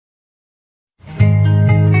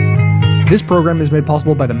This program is made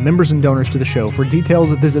possible by the members and donors to the show. For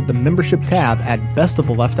details, visit the membership tab at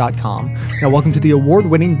bestoftheleft.com. Now, welcome to the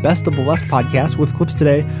award-winning Best of the Left podcast with clips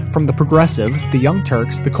today from The Progressive, The Young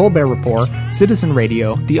Turks, The Colbert Report, Citizen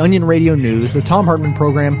Radio, The Onion Radio News, The Tom Hartman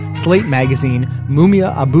Program, Slate Magazine,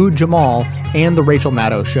 Mumia Abu Jamal, and The Rachel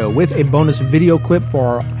Maddow Show, with a bonus video clip for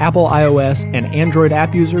our Apple iOS and Android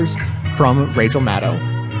app users from Rachel Maddow.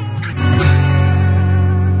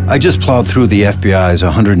 I just plowed through the FBI's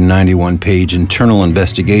 191-page internal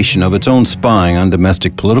investigation of its own spying on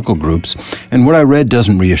domestic political groups, and what I read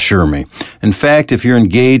doesn't reassure me. In fact, if you're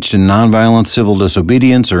engaged in nonviolent civil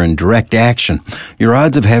disobedience or in direct action, your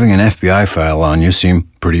odds of having an FBI file on you seem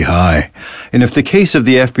pretty high. And if the case of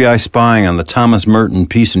the FBI spying on the Thomas Merton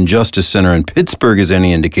Peace and Justice Center in Pittsburgh is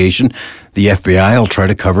any indication, the FBI will try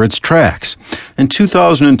to cover its tracks. In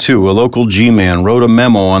 2002, a local G-man wrote a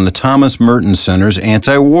memo on the Thomas Merton Center's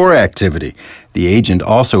anti-war activity. The agent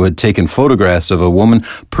also had taken photographs of a woman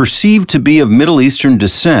perceived to be of Middle Eastern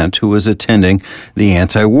descent who was attending the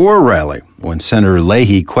anti-war rally. When Senator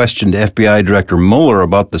Leahy questioned FBI Director Mueller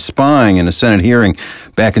about the spying in a Senate hearing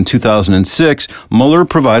back in 2006, Mueller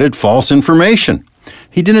provided false information.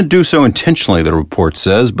 He didn't do so intentionally, the report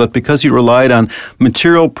says, but because he relied on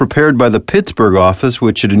material prepared by the Pittsburgh office,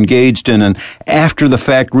 which had engaged in an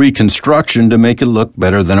after-the-fact reconstruction to make it look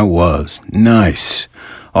better than it was. Nice.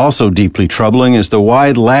 Also deeply troubling is the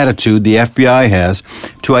wide latitude the FBI has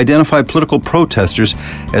to identify political protesters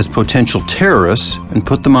as potential terrorists and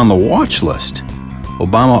put them on the watch list.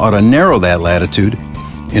 Obama ought to narrow that latitude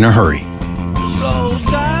in a hurry.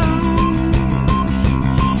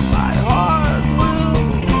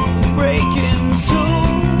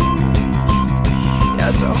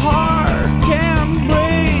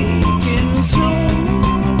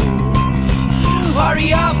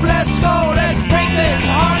 Hurry up, let's go, let's break this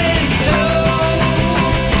heart in two.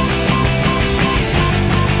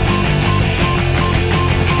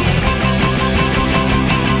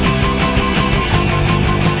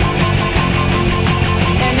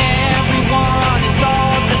 And everyone is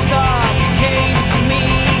all dressed up. You came to me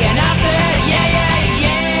and I said, yeah, yeah,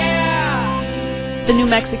 yeah. The New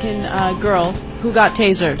Mexican girl who got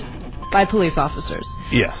tasered by police officers.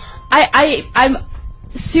 Yes. I'm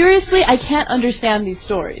seriously, I can't understand these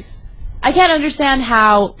stories. I can't understand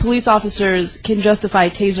how police officers can justify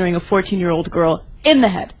tasering a 14-year-old girl in the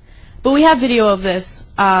head. But we have video of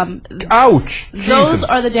this. Ouch! Those Jesus.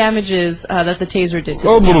 are the damages that the taser did to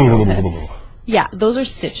this young girl's head. Yeah, those are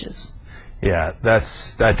stitches. Yeah,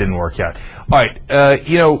 that didn't work out. All right,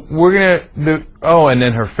 we're gonna and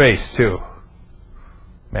then her face too.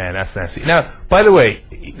 Man, that's nasty. Now, by the way,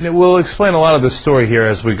 we'll explain a lot of the story here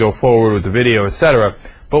as we go forward with the video, etc.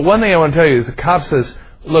 But one thing I want to tell you is the cop says,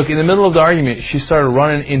 look, in the middle of the argument, she started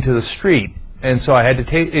running into the street, and so I had to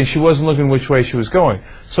take, and she wasn't looking which way she was going.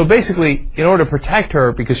 So basically, in order to protect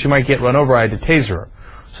her, because she might get run over, I had to taser her.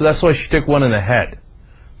 So that's why she took one in the head.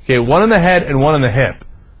 Okay, one in the head and one in the hip.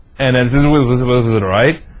 And then, this was it,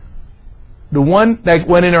 right? The one that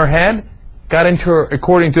went in her head got into her,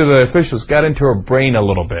 according to the officials, got into her brain a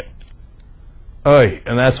little bit. Oy,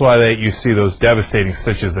 and that's why you see those devastating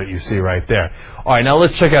stitches that you see right there. All right, now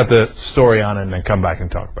let's check out the story on it and then come back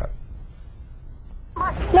and talk about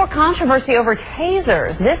it. More controversy over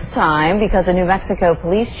tasers, this time because a New Mexico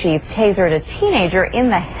police chief tasered a teenager in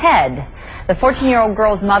the head. The 14-year-old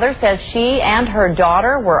girl's mother says she and her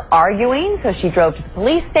daughter were arguing, so she drove to the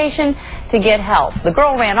police station to get help. The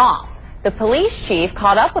girl ran off. The police chief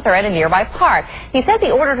caught up with her at a nearby park. He says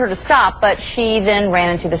he ordered her to stop, but she then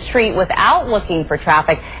ran into the street without looking for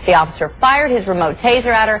traffic. The officer fired his remote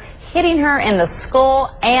taser at her, hitting her in the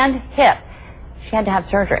skull and hip. She had to have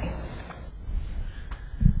surgery.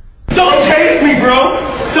 Don't tase me, bro!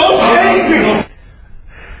 Don't tase me!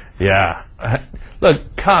 Yeah.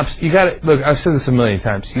 Look, cops, you gotta, look, I've said this a million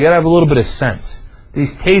times, you gotta have a little bit of sense.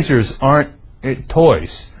 These tasers aren't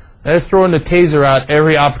toys. They're throwing the taser out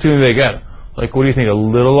every opportunity they get. Like, what do you think, a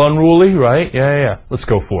little unruly, right? Yeah. Let's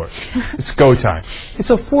go for it. It's go time.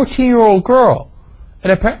 It's a 14-year-old girl.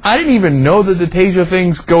 And I didn't even know that the taser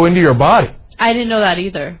things go into your body. I didn't know that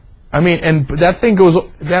either. I mean, and that thing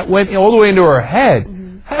that went all the way into her head.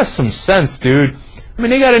 Mm-hmm. Have some sense, dude. I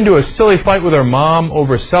mean, they got into a silly fight with her mom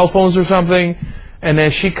over cell phones or something, and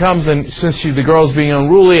then she comes and, since the girl's being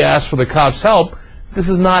unruly, asks for the cops' help. This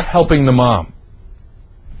is not helping the mom.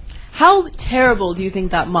 How terrible do you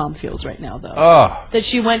think that mom feels right now, though? Oh. That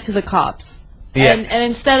she went to the cops. Yeah. And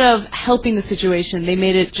instead of helping the situation, they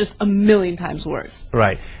made it just a million times worse.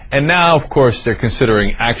 Right. And now, of course, they're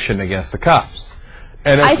considering action against the cops.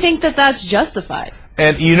 And I think that that's justified.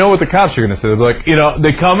 And you know what the cops are going to say? They're like,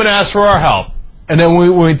 they come and ask for our help. And then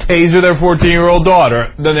when we taser their 14-year-old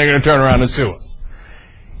daughter, then they're going to turn around and sue us.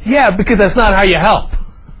 Yeah, because that's not how you help.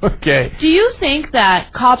 Okay. Do you think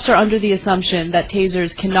that cops are under the assumption that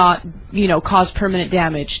tasers cannot, cause permanent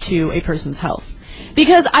damage to a person's health?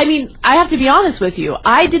 Because, I have to be honest with you.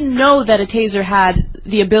 I didn't know that a taser had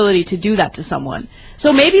the ability to do that to someone.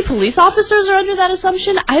 So maybe police officers are under that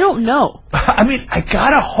assumption? I don't know. I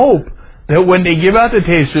gotta hope that when they give out the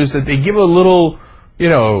tasers that they give a little,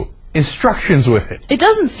 instructions with it. It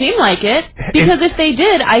doesn't seem like it. Because if they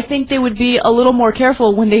did, I think they would be a little more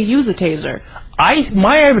careful when they use a taser. I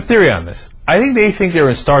have a theory on this. I think they think they're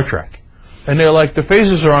in Star Trek. And they're like, the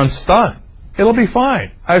phasers are on stun. It'll be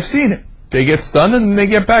fine. I've seen it. They get stunned and they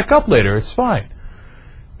get back up later. It's fine.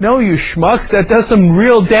 No, you schmucks, that does some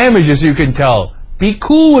real damage, as you can tell. Be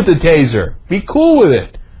cool with the taser. Be cool with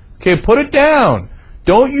it. Okay, put it down.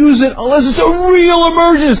 Don't use it unless it's a real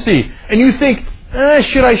emergency. And you think,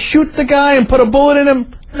 should I shoot the guy and put a bullet in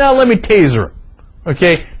him? No, let me taser him.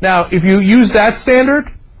 Okay, now, if you use that standard,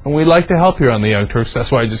 and we'd like to help here on the Young Turks,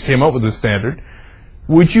 that's why I just came up with this standard,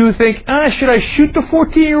 would you think, should I shoot the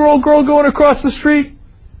 14-year-old girl going across the street?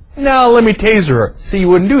 No, let me taser her. See, you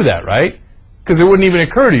wouldn't do that, right? Because it wouldn't even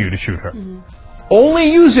occur to you to shoot her. Mm-hmm.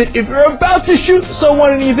 Only use it if you're about to shoot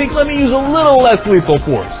someone and you think, let me use a little less lethal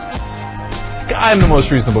force. I'm the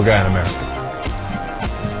most reasonable guy in America.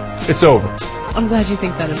 It's over. I'm glad you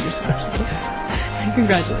think that of yourself.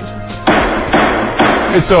 Congratulations.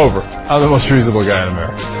 It's over. I'm the most reasonable guy in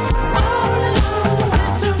America.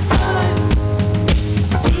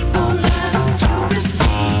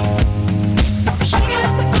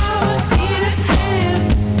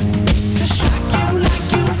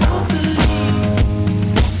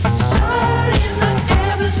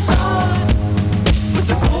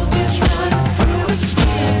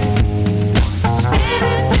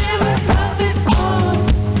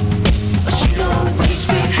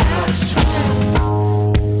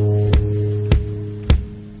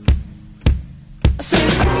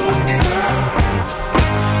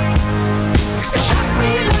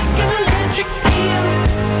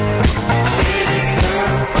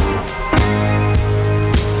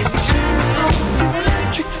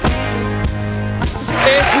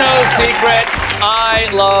 I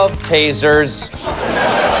love tasers.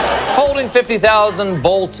 Holding 50,000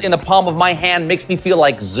 volts in the palm of my hand makes me feel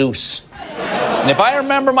like Zeus. And if I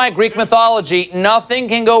remember my Greek mythology, nothing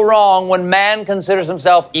can go wrong when man considers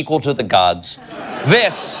himself equal to the gods.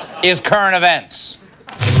 This is current events.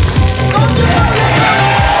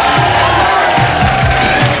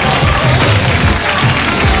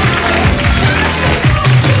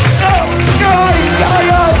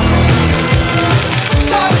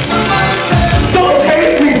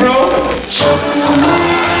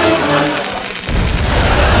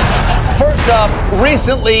 First up,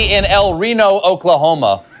 recently in El Reno,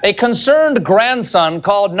 Oklahoma, a concerned grandson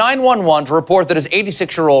called 911 to report that his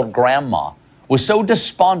 86-year-old grandma was so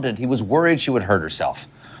despondent he was worried she would hurt herself.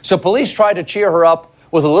 So police tried to cheer her up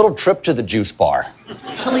with a little trip to the juice bar.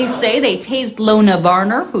 Police say they tased Lona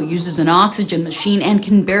Varner, who uses an oxygen machine and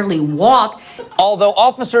can barely walk. Although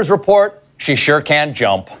officers report she sure can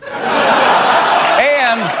jump.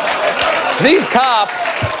 And these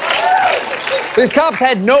cops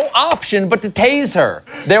had no option but to tase her.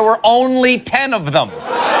 There were only 10 of them.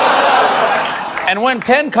 And when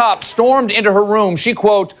 10 cops stormed into her room, she,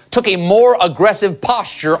 quote, took a more aggressive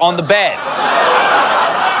posture on the bed.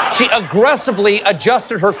 She aggressively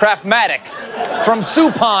adjusted her Craftmatic from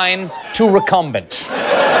supine to recumbent.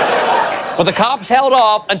 But the cops held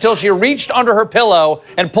off until she reached under her pillow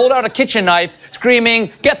and pulled out a kitchen knife,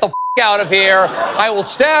 screaming, "Get the f*** out of here. I will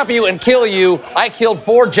stab you and kill you. I killed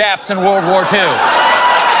 4 Japs in World War II.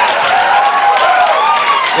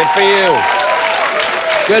 Good for you.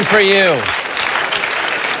 Good for you.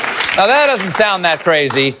 Now, that doesn't sound that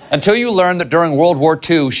crazy until you learn that during World War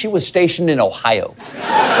II, she was stationed in Ohio.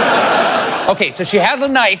 Okay, so she has a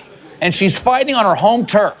knife, and she's fighting on her home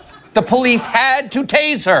turf. The police had to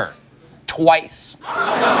tase her. Twice.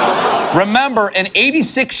 Remember, an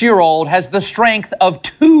 86-year-old has the strength of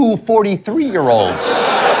 2 43-year-olds.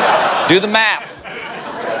 Do the math.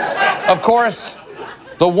 Of course,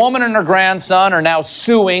 the woman and her grandson are now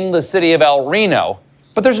suing the city of El Reno.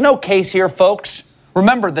 But there's no case here, folks.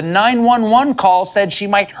 Remember, the 911 call said she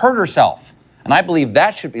might hurt herself. And I believe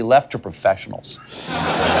that should be left to professionals.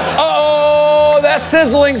 Uh-oh! That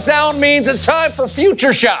sizzling sound means it's time for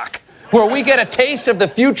Future Shock, where we get a taste of the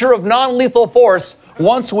future of non-lethal force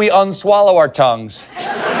once we unswallow our tongues.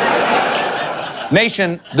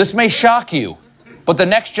 Nation, this may shock you, but the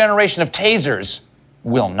next generation of tasers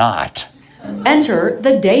will not. Enter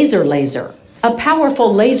the Dazer Laser. A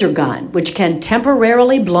powerful laser gun which can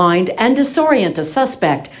temporarily blind and disorient a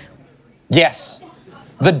suspect. Yes,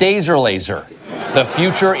 the Daser laser. The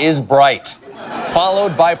future is bright,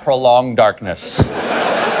 followed by prolonged darkness.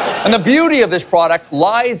 And the beauty of this product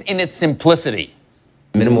lies in its simplicity.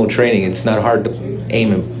 Minimal training, it's not hard to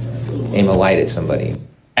aim a light at somebody.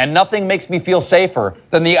 And nothing makes me feel safer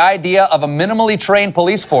than the idea of a minimally trained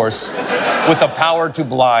police force with the power to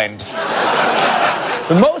blind.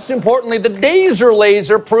 But most importantly, the Daser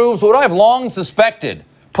laser proves what I've long suspected.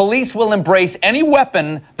 Police will embrace any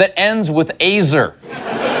weapon that ends with azer.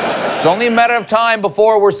 It's only a matter of time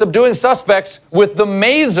before we're subduing suspects with the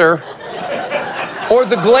mazer or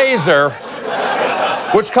the glazer,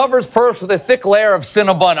 which covers perps with a thick layer of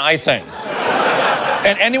Cinnabon icing.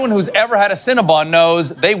 And anyone who's ever had a Cinnabon knows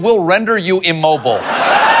they will render you immobile. And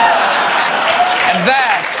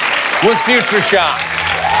that was Future Shock.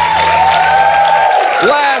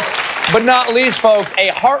 Last but not least, folks, a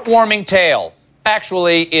heartwarming tale.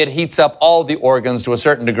 Actually, it heats up all the organs to a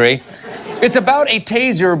certain degree. It's about a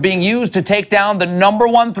taser being used to take down the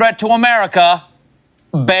 #1 threat to America,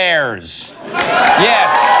 bears. Yes.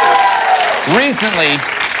 Recently,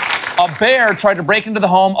 a bear tried to break into the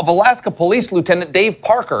home of Alaska Police Lieutenant Dave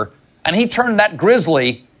Parker, and he turned that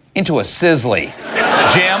grizzly into a sizzly.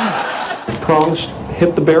 Jim? Prongs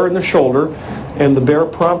hit the bear in the shoulder, and the bear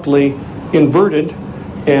promptly inverted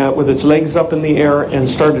with its legs up in the air and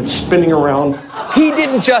started spinning around. He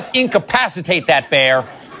didn't just incapacitate that bear,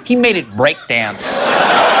 he made it breakdance.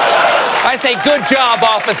 I say, good job,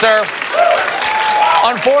 officer.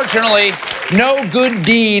 Unfortunately, no good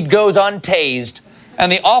deed goes untased,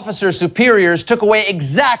 and the officer's superiors took away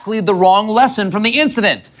exactly the wrong lesson from the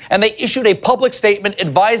incident, and they issued a public statement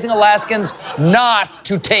advising Alaskans not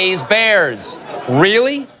to tase bears.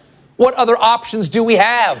 Really? What other options do we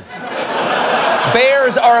have?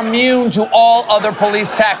 Bears are immune to all other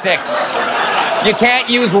police tactics. You can't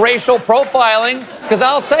use racial profiling, because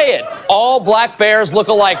I'll say it, all black bears look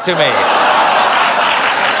alike to me.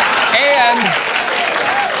 And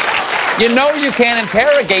you know you can't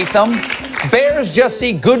interrogate them. Bears just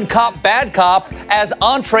see good cop, bad cop as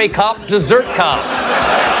entree cop, dessert cop.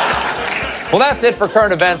 Well, that's it for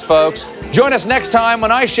current events, folks. Join us next time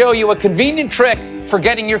when I show you a convenient trick for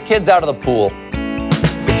getting your kids out of the pool.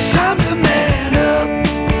 It's time to man up.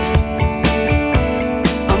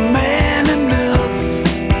 A man enough.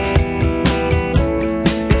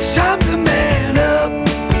 It's time to man up.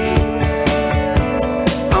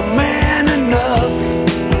 A man enough.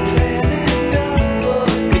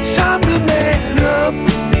 It's time to man up.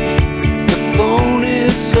 The phone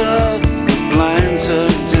is up. The blinds are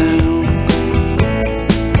down.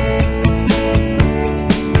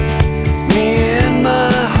 Me and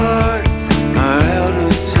my heart are out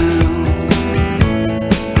of town.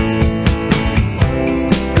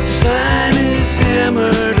 The sign is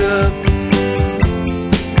hammered up.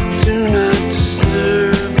 Do not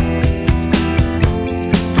disturb.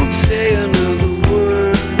 Don't say another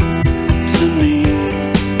word to me.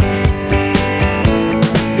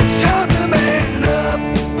 It's time to man up.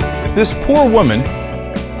 This poor woman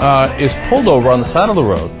is pulled over on the side of the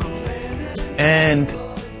road, and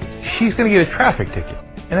she's going to get a traffic ticket.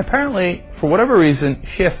 And apparently, for whatever reason,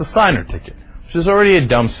 she has to sign her ticket, which is already a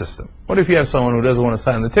dumb system. What if you have someone who doesn't want to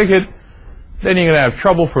sign the ticket? Then you're going to have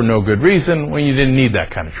trouble for no good reason when you didn't need that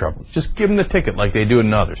kind of trouble. Just give them the ticket like they do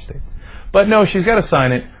in other states. But no, she's got to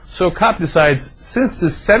sign it. So a cop decides, since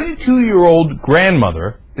this 72-year-old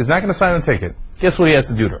grandmother is not going to sign the ticket, guess what he has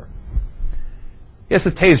to do to her? He has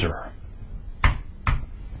to taser her.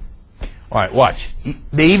 All right, watch.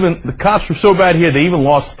 The cops were so bad here, they even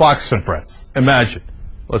lost Fox and Friends. Imagine.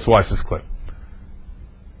 Let's watch this clip.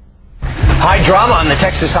 High drama on the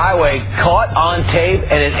Texas highway, caught on tape,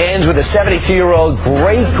 and it ends with a 72-year-old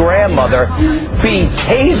great-grandmother being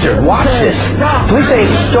tasered. Watch this. Police say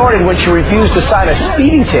it started when she refused to sign a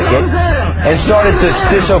speeding ticket and started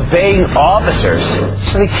disobeying officers.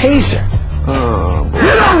 So they tased her.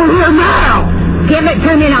 Get over here now! Give it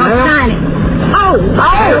to me and I'll sign it. Oh,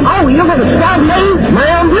 you're going to stop me?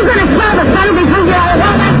 Ma'am, you're going to stop the 72-year-old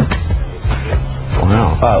woman?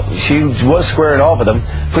 Wow. She was squaring off with them.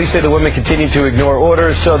 Police say the women continued to ignore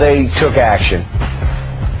orders, so they took action.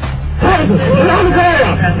 Hey, get on the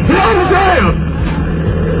ground! Get on the ground!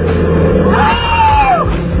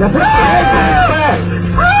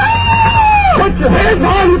 Put your hands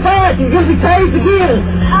behind your back! You're going to be tased again!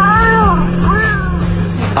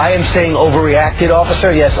 I am saying overreacted,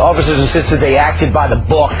 officer. Yes, officers insisted they acted by the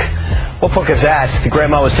book. What book is that? The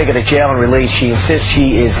grandma was taken to jail and released. She insists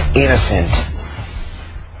she is innocent.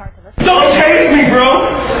 Don't tase me, bro!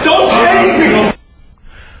 Don't tase me!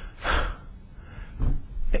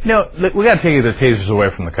 No, we got to take the tasers away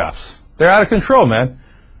from the cops. They're out of control, man.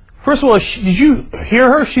 First of all, did you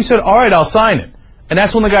hear her? She said, all right, I'll sign it. And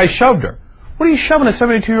that's when the guy shoved her. What are you shoving a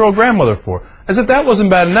 72-year-old grandmother for? As if that wasn't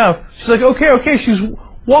bad enough. She's like, okay. She's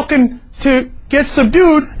walking to get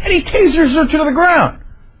subdued, and he tasers her to the ground.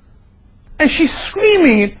 And she's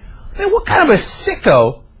screaming. Man, what kind of a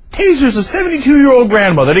sicko tasers a 72-year-old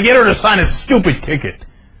grandmother to get her to sign a stupid ticket?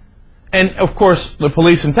 And, of course, the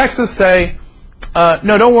police in Texas say, no,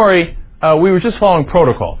 don't worry, we were just following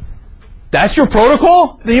protocol. That's your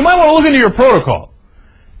protocol? Then you might want to look into your protocol.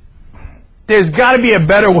 There's got to be a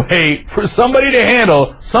better way for somebody to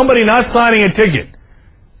handle somebody not signing a ticket.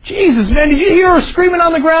 Jesus, man, did you hear her screaming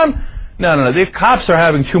on the ground? No, the cops are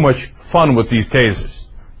having too much fun with these tasers.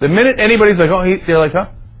 The minute anybody's like, they're like, huh?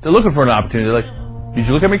 They're looking for an opportunity. They're like, did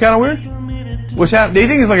you look at me kind of weird? What's happening? They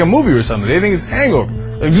think it's like a movie or something. They think it's Hangover.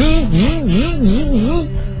 Like,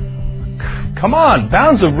 come on,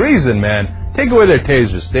 bounds of reason, man. Take away their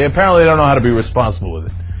tasers. They apparently don't know how to be responsible with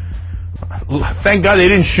it. Thank God they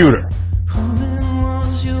didn't shoot her. Who then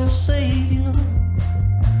was your savior?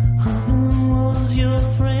 Who then was your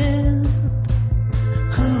friend?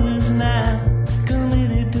 Who is now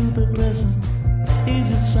committed to the present?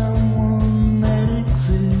 Is it someone that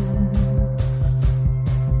exists?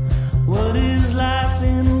 What is life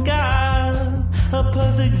in God? A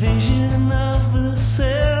perfect vision of the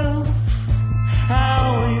self. I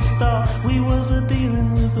always thought we was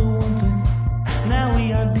dealing with the one thing. Now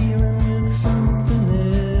we are dealing with something else.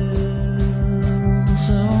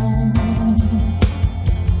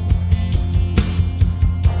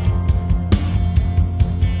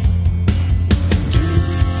 Do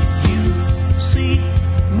you see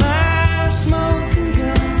my smoking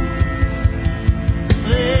guns?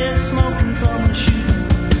 They're smoking from a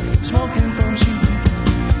shooting, smoking from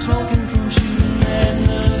shooting, smoking from shooting at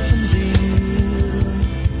nothing.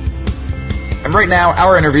 And right now,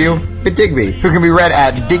 our interview with Digby, who can be read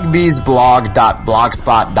at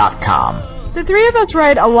digbysblog.blogspot.com. The three of us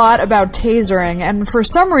write a lot about tasering, and for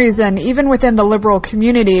some reason, even within the liberal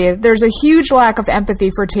community, there's a huge lack of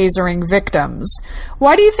empathy for tasering victims.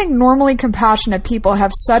 Why do you think normally compassionate people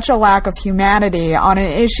have such a lack of humanity on an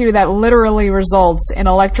issue that literally results in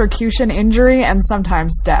electrocution, injury, and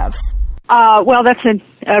sometimes death? Well, that's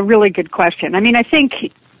a really good question. I mean, I think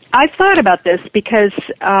I've thought about this because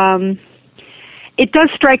it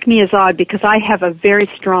does strike me as odd because I have a very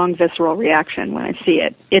strong visceral reaction when I see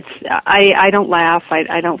it. I don't laugh.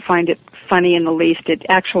 I don't find it funny in the least. It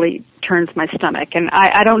actually turns my stomach. And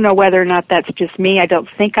I don't know whether or not that's just me. I don't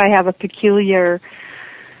think I have a peculiar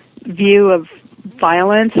view of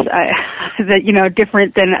violence that,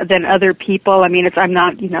 different than other people. I mean, I'm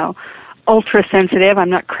not, ultra sensitive.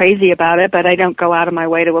 I'm not crazy about it, but I don't go out of my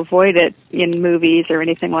way to avoid it in movies or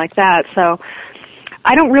anything like that. So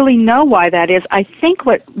I don't really know why that is. I think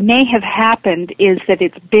what may have happened is that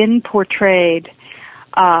it's been portrayed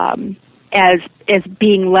as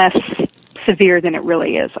being less severe than it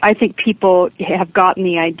really is. I think people have gotten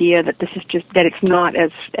the idea that this is that it's not as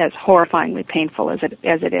horrifyingly painful as it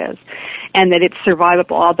is, and that it's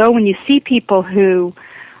survivable. Although when you see people who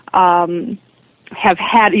have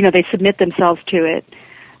had, they submit themselves to it,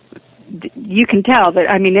 you can tell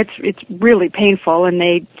that, I mean, it's really painful, and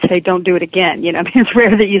they say don't do it again. I mean, it's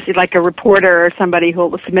rare that you see like a reporter or somebody who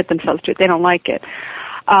will submit themselves to it. They don't like it.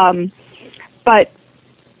 But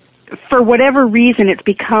for whatever reason, it's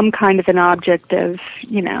become kind of an object of,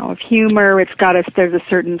 of humor. There's a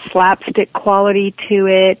certain slapstick quality to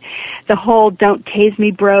it. The whole "don't tase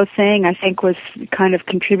me, bro" thing, I think, was kind of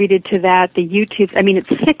contributed to that. The YouTube, I mean, it's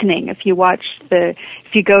sickening if you go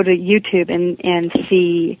to YouTube and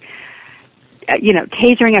see,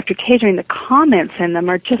 tasering after tasering. The comments in them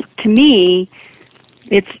are just, to me,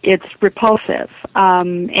 it's repulsive.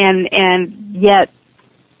 And yet,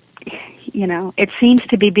 it seems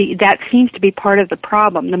to be part of the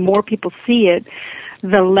problem. The more people see it,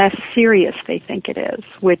 the less serious they think it is,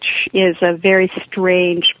 which is a very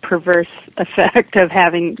strange, perverse effect of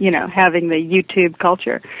having the YouTube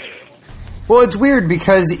culture. Well, it's weird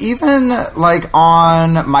because even like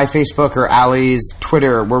on my Facebook or Allie's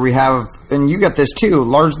Twitter, where we have, and you get this too,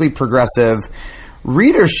 largely progressive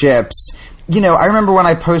readerships. I remember when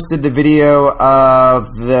I posted the video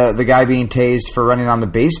of the guy being tased for running on the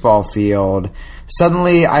baseball field,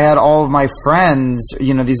 suddenly I had all of my friends,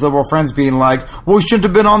 these liberal friends being like, well, he shouldn't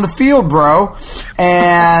have been on the field, bro.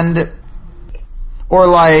 Or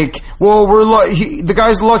like, well, the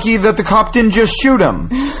guy's lucky that the cop didn't just shoot him.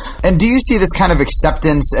 And do you see this kind of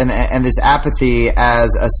acceptance and this apathy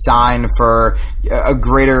as a sign for a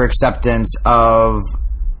greater acceptance of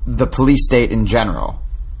the police state in general?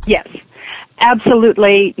 Yes.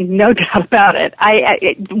 Absolutely, no doubt about it.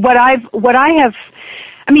 I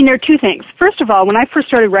mean, there are two things. First of all, when I first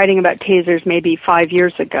started writing about tasers maybe 5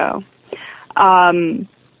 years ago,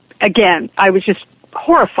 again, I was just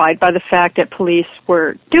horrified by the fact that police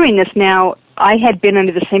were doing this. Now, I had been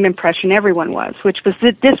under the same impression everyone was, which was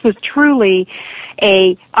that this was truly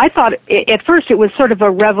I thought at first it was sort of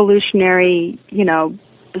a revolutionary,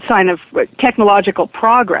 sign of technological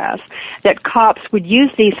progress, that cops would use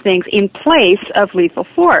these things in place of lethal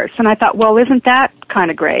force. And I thought, well, isn't that kind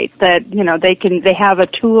of great that, they have a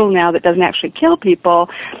tool now that doesn't actually kill people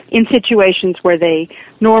in situations where they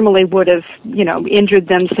normally would have, injured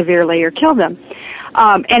them severely or killed them.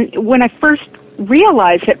 And when I first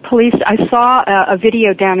realized that police, I saw a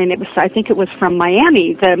video down, and I think it was from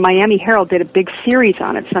Miami. The Miami Herald did a big series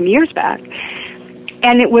on it some years back.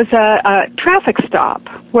 And it was a traffic stop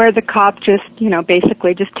where the cop just,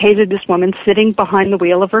 basically just tasered this woman sitting behind the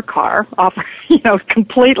wheel of her car,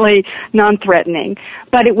 completely non-threatening.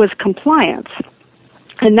 But it was compliance.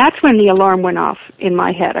 And that's when the alarm went off in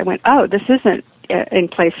my head. I went, oh, this isn't in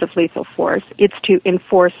place of lethal force. It's to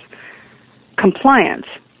enforce compliance.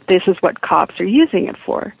 This is what cops are using it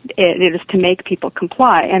for. It is to make people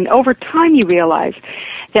comply. And over time you realize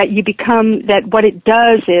that that what it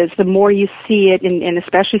does is the more you see it, and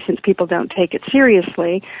especially since people don't take it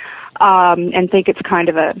seriously, and think it's kind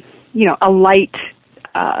of a light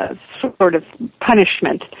sort of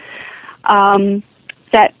punishment,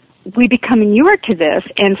 that we become inured to this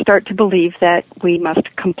and start to believe that we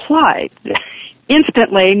must comply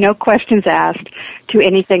instantly, no questions asked, to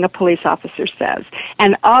anything a police officer says.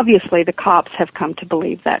 And obviously the cops have come to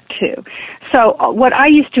believe that too. So what I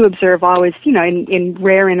used to observe always, in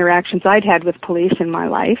rare interactions I'd had with police in my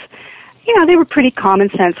life, they were pretty common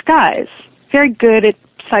sense guys, very good at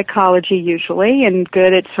psychology usually, and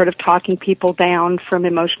good at sort of talking people down from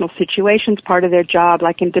emotional situations. Part of their job,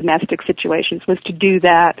 like in domestic situations, was to do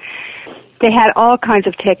that. They had all kinds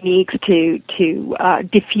of techniques to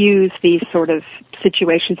diffuse these sort of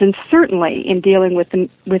situations, and certainly in dealing with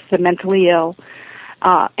the mentally ill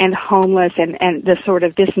and homeless and the sort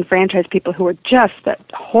of disenfranchised people who are just the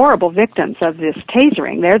horrible victims of this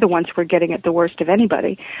tasering. They're the ones who are getting it the worst of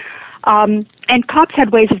anybody. And cops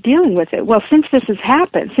had ways of dealing with it. Well, since this has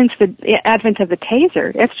happened, since the advent of the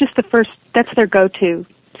taser, that's their go-to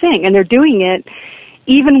thing, and they're doing it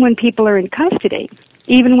even when people are in custody.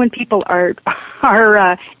 Even when people are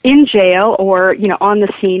in jail or on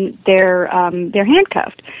the scene, they're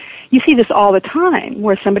handcuffed. You see this all the time,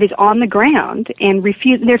 where somebody's on the ground and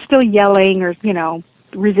they're still yelling or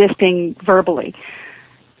resisting verbally,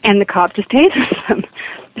 and the cop just tases them.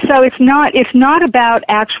 So it's not about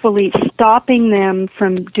actually stopping them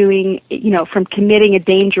from from committing a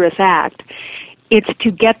dangerous act. It's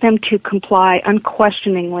to get them to comply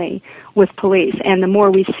unquestioningly with police. And the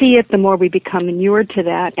more we see it, the more we become inured to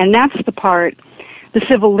that. And that's the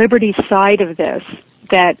civil liberties side of this,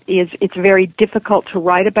 it's very difficult to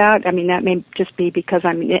write about. I mean, that may just be because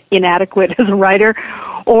I'm inadequate as a writer,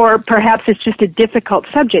 or perhaps it's just a difficult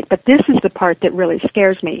subject. But this is the part that really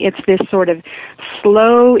scares me. It's this sort of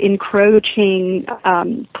slow, encroaching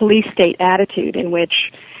police state attitude in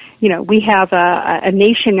which we have a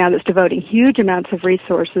nation now that's devoting huge amounts of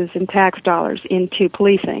resources and tax dollars into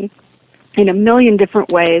policing in a million different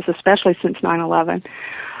ways, especially since 9/11.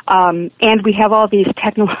 And we have all these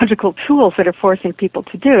technological tools that are forcing people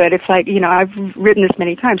to do it. It's like, I've written this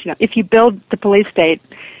many times, if you build the police state,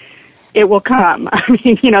 it will come. I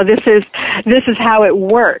mean, this is how it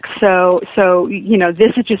works. So,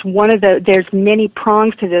 this is just one of there's many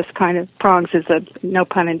prongs to this kind of, prongs is no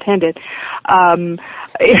pun intended,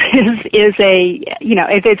 it's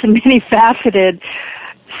a many-faceted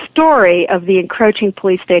story of the encroaching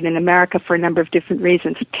police state in America for a number of different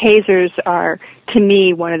reasons. Tasers are, to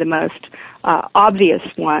me, one of the most obvious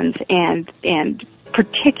ones, and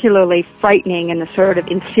particularly frightening in the sort of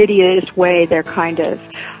insidious way they're kind of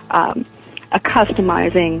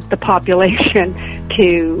customizing the population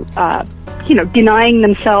to, denying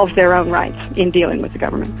themselves their own rights in dealing with the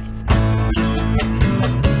government.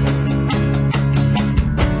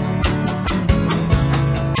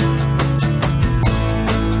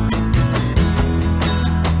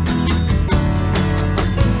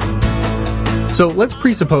 So let's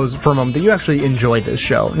presuppose for a moment that you actually enjoy this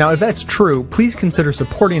show. Now, if that's true, please consider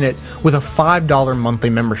supporting it with a $5 monthly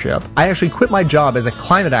membership. I actually quit my job as a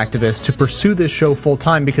climate activist to pursue this show full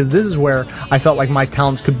time because this is where I felt like my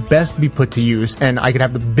talents could best be put to use and I could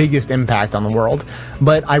have the biggest impact on the world.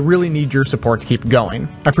 But I really need your support to keep going.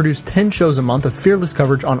 I produce 10 shows a month of fearless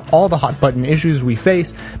coverage on all the hot button issues we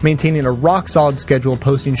face, maintaining a rock solid schedule,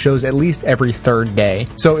 posting shows at least every third day.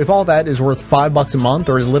 So if all that is worth $5 a month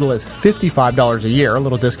or as little as $55 a year, a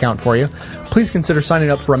little discount for you, please consider signing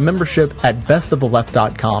up for a membership at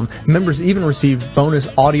bestoftheleft.com. Members even receive bonus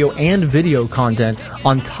audio and video content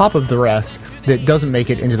on top of the rest that doesn't make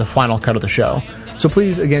it into the final cut of the show. So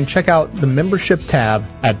please, again, check out the membership tab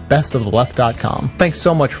at bestoftheleft.com. Thanks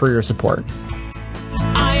so much for your support.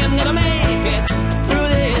 I am gonna make it through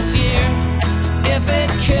this year if it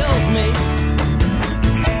kills me.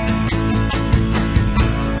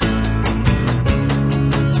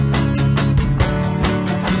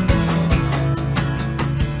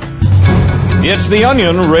 It's the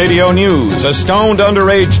Onion Radio News. A stoned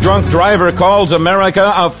underage drunk driver calls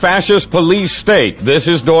America a fascist police state. This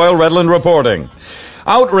is Doyle Redland reporting.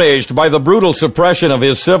 Outraged by the brutal suppression of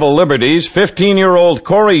his civil liberties, 15-year-old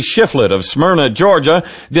Corey Shiflett of Smyrna, Georgia,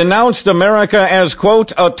 denounced America as,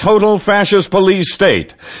 quote, a total fascist police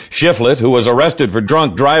state. Shiflett, who was arrested for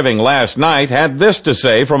drunk driving last night, had this to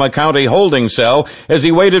say from a county holding cell as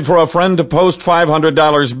he waited for a friend to post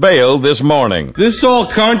 $500 bail this morning. This whole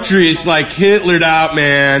country is like Hitlered out,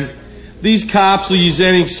 man. These cops will use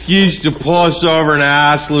any excuse to pull us over and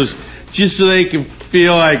hassle us just so they can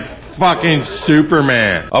feel like fucking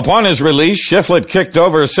Superman. Upon his release, Shiflett kicked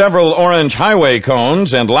over several orange highway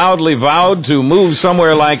cones and loudly vowed to move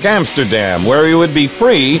somewhere like Amsterdam, where he would be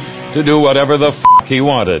free to do whatever the fuck he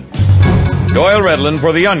wanted. Doyle Redland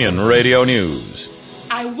for the Onion Radio News.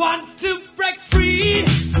 I want to break free.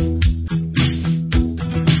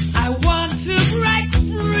 I want to break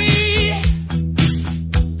free.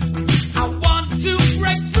 I want to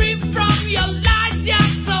break free from your lies. You're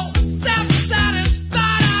so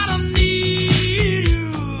self-satisfied. I don't need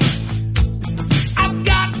you. I've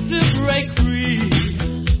got to break free.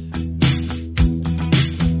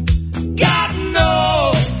 God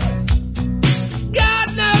knows. God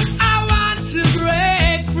knows I want to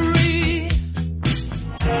break free.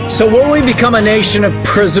 So will we become a nation of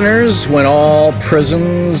prisoners when all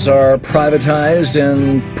prisons are privatized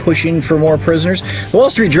and pushing for more prisoners? The Wall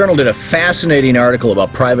Street Journal did a fascinating article about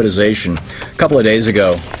privatization a couple of days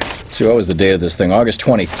ago. See, what was the date of this thing? August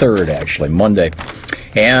 23rd, actually, Monday.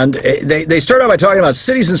 And they start out by talking about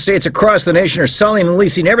cities and states across the nation are selling and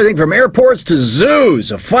leasing everything from airports to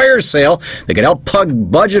zoos, a fire sale that could help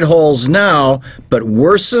plug budget holes now, but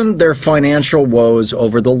worsen their financial woes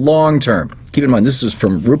over the long term. Keep in mind, this is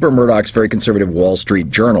from Rupert Murdoch's very conservative Wall Street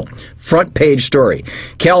Journal. Front page story.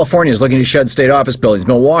 California is looking to shed state office buildings.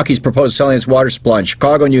 Milwaukee's proposed selling its water supply. In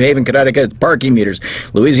Chicago and New Haven, Connecticut, parking meters.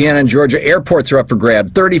 Louisiana and Georgia airports are up for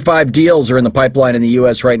grab. 35 deals are in the pipeline in the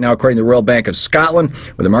U.S. right now, according to the Royal Bank of Scotland,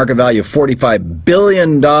 with a market value of $45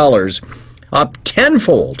 billion, up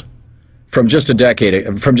tenfold from just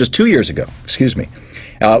 2 years ago.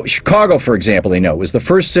 Chicago, for example, they know, was the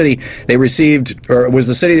first city they received, or was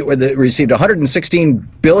the city that received $116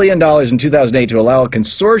 billion in 2008 to allow a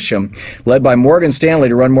consortium led by Morgan Stanley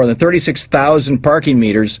to run more than 36,000 parking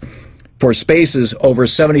meters for spaces over a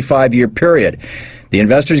 75-year period. The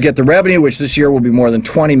investors get the revenue, which this year will be more than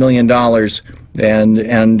 $20 million. And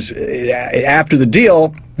after the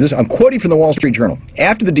deal, I'm quoting from the Wall Street Journal,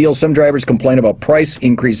 after the deal, some drivers complain about price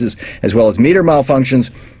increases as well as meter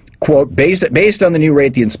malfunctions. Quote, based on the new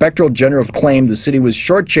rate, the Inspector General claimed the city was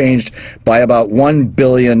shortchanged by about $1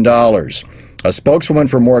 billion. A spokeswoman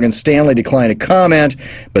for Morgan Stanley declined to comment,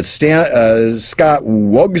 but Scott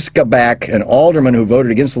Wogskabak, an alderman who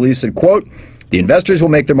voted against the lease, said, quote, the investors will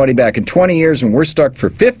make their money back in 20 years, and we're stuck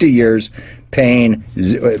for 50 years paying,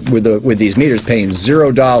 with these meters, paying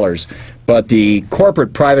 $0. But the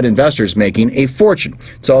corporate private investors making a fortune.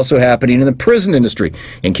 It's also happening in the prison industry,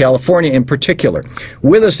 in California in particular.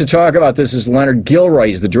 With us to talk about this is Leonard Gilroy.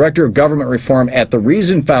 He's the Director of Government Reform at the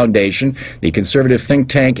Reason Foundation, the conservative think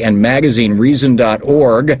tank and magazine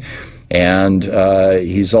Reason.org. And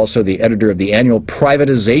he's also the editor of the annual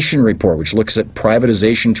Privatization Report, which looks at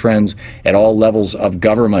privatization trends at all levels of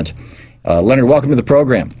government. Leonard, welcome to the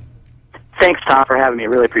program. Thanks, Tom, for having me. I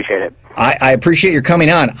really appreciate it. I appreciate your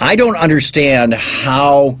coming on. I don't understand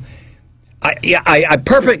how... I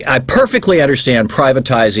perfectly understand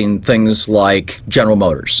privatizing things like General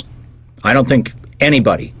Motors. I don't think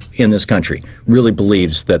anybody in this country really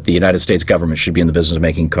believes that the United States government should be in the business of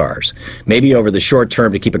making cars. Maybe over the short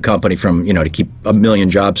term to keep a company from, to keep 1 million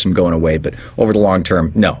jobs from going away, but over the long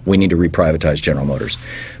term, no, we need to reprivatize General Motors.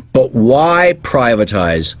 But why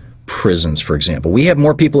privatize prisons, for example? We have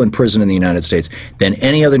more people in prison in the United States than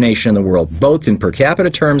any other nation in the world, both in per capita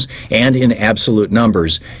terms and in absolute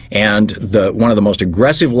numbers. And one of the most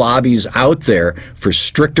aggressive lobbies out there for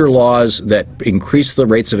stricter laws that increase the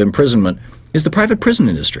rates of imprisonment is the private prison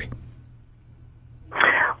industry.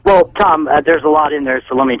 Well, Tom, there's a lot in there,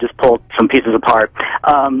 so let me just pull some pieces apart.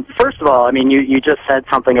 First of all, I mean, you just said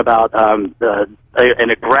something about an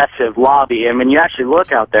aggressive lobby, and when you actually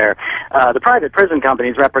look out there, the private prison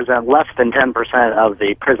companies represent less than 10% of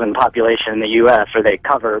the prison population in the U.S., or they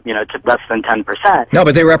cover, to less than 10%. No,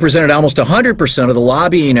 but they represented almost 100% of the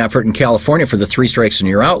lobbying effort in California for the 3 strikes and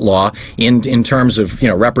you're out law in terms of,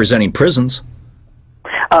 representing prisons.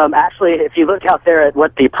 Actually, if you look out there at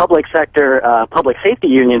what the public sector, public safety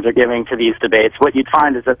unions are giving to these debates, what you'd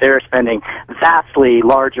find is that they're spending vastly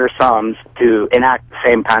larger sums to enact the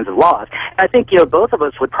same kinds of laws. And I think, both of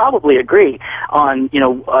us would probably agree on,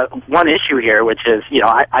 one issue here, which is,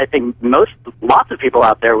 I think lots of people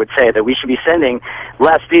out there would say that we should be sending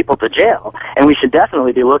less people to jail, and we should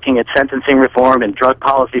definitely be looking at sentencing reform and drug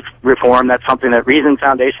policy reform. That's something that Reason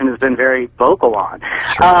Foundation has been very vocal on.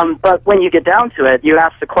 Sure. But when you get down to it, you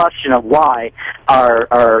ask the question of why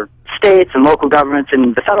are states and local governments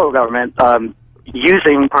and the federal government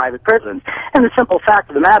using private prisons. And the simple fact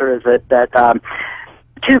of the matter is that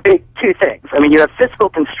two things. I mean, you have fiscal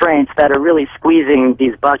constraints that are really squeezing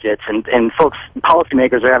these budgets, and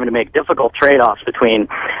policymakers are having to make difficult trade-offs between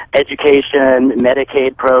education,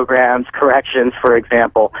 Medicaid programs, corrections, for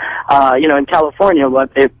example. In California,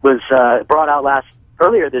 it was brought out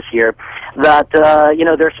earlier this year that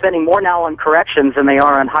they're spending more now on corrections than they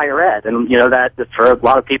are on higher ed, and that for a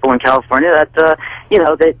lot of people in California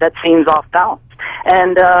that seems off balance.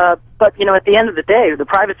 And but at the end of the day, the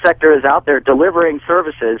private sector is out there delivering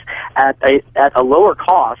services at a lower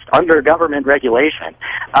cost under government regulation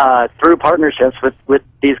through partnerships with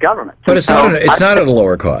these governments. But it's not at a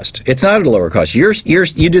lower cost. It's not at a lower cost. You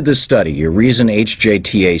did this study, your Reason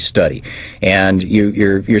HJTA study, and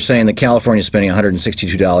you're saying that California is spending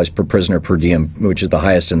 $162 per prisoner per diem, which is the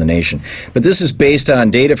highest in the nation. But this is based on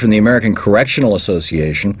data from the American Correctional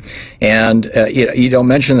Association, and you don't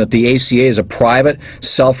mention that the ACA is a private,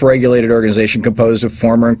 self-regulated organization composed of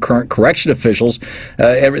former and current correction officials.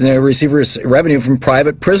 They receive revenue from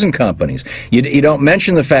private prison companies. You don't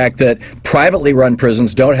mention the fact that privately run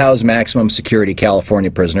prisons don't house maximum security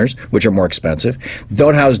California prisoners, which are more expensive,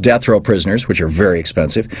 don't house death row prisoners, which are very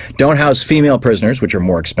expensive, don't house female prisoners, which are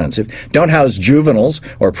more expensive, don't house juveniles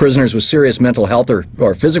or prisoners with serious mental health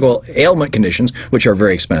or physical ailment conditions, which are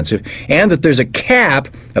very expensive, and that there's a cap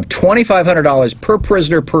of $2,500 per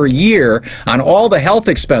prisoner per year on all the health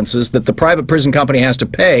expenses that the private prison company has to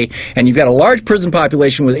pay, and you've got a large prison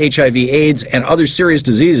population with HIV, AIDS, and other serious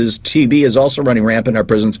diseases. TB is also running rampant in our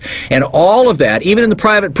prisons, and all of that, even in the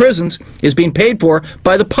private prisons, is being paid for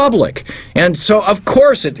by the public. And so, of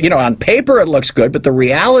course, on paper it looks good, but the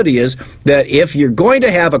reality is that if you're going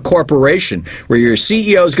to have a corporation where your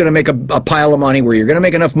CEO is going to make a pile of money, where you're going to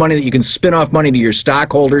make enough money that you can spin off money to your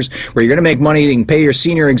stockholders, where you're going to make money that you can pay your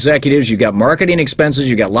senior executives, you've got marketing expenses,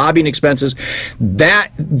 you've got lobbying expenses,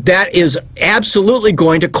 that is absolutely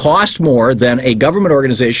going to cost more than a government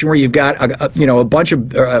organization where you've got a bunch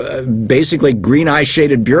of basically green eye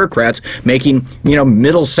shaded bureaucrats making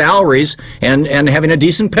middle salaries and having a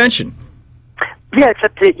decent pension. Yeah,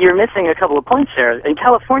 except that you're missing a couple of points there. In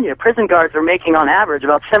California, prison guards are making on average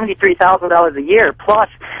about $73,000 a year plus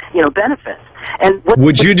benefits. And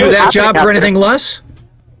would you do that job for anything less?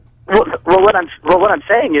 Well, what I'm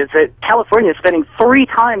saying is that California is spending 3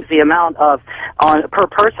 times the amount per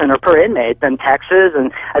person or per inmate than Texas,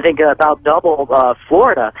 and I think about double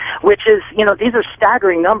Florida, which is, these are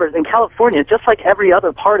staggering numbers. In California, just like every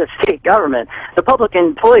other part of state government, the public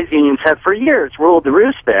employees unions have for years ruled the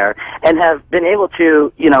roost there and have been able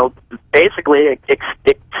to, basically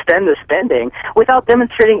extend the spending without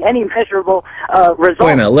demonstrating any measurable results.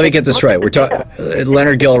 Wait a minute, let me get this right. We're talking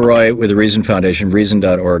Leonard Gilroy with the Reason Foundation,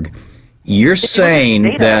 Reason.org. You're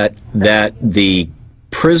saying that the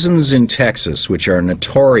prisons in Texas, which are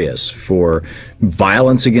notorious for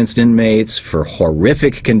violence against inmates, for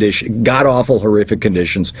horrific conditions, god-awful horrific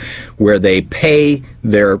conditions, where they pay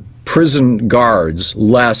their prison guards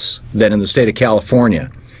less than in the state of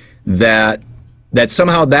California, that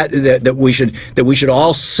somehow that we should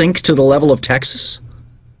all sink to the level of Texas?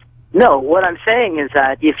 No, what I'm saying is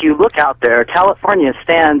that if you look out there, California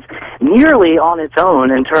stands nearly on its own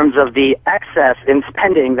in terms of the excess in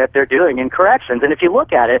spending that they're doing in corrections. And if you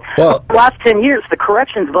look at it, over the last 10 years, the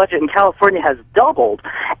corrections budget in California has doubled.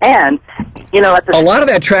 And, you know, a lot of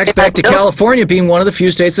that tracks back to California being one of the few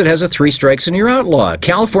states that has a 3 strikes and you're out law.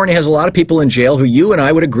 California has a lot of people in jail who you and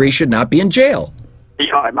I would agree should not be in jail.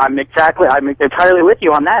 I'm entirely with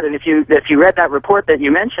you on that. And if you read that report that you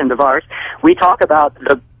mentioned of ours, we talk about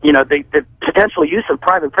the potential use of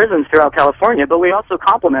private prisons throughout California, but we also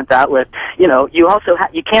complement that with, you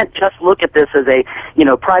can't just look at this as a,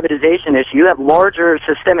 privatization issue. You have larger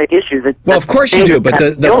systemic issues. Well, of course you do, but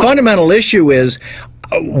the fundamental issue is,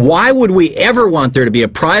 why would we ever want there to be a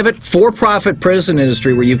private, for-profit prison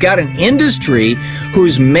industry where you've got an industry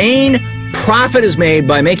whose main profit is made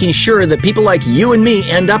by making sure that people like you and me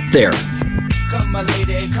end up there? Come, my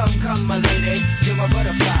lady, come, my lady, you're my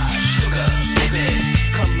butterfly, sugar, baby.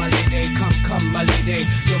 Come, my lady, come, my lady,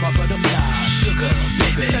 you're my butterfly, sugar,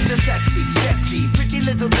 baby. Such a sexy, pretty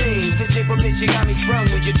little thing. This April bitch, you got me sprung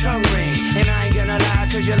with your tongue ring. And I ain't gonna lie,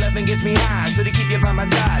 cause your loving gets me high. So to keep you by my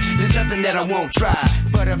side, there's nothing that I won't try.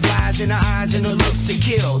 Butterflies in her eyes and her looks to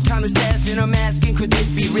kill. Time is passing, I'm asking, could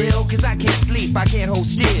this be real? Cause I can't sleep, I can't hold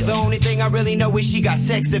still. The only thing I really know is she got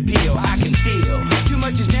sex appeal. I can feel, too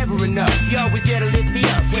much is never enough. You always there to lift me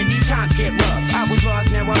up when these times get rough. I was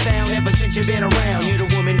lost, now I'm found, ever since you've been around. You're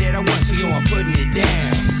the woman that I want, so I'm putting it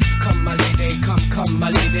down. Come, my lady, come,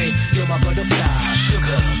 my lady, you're my butterfly,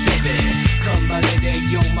 sugar, baby. Come, my lady,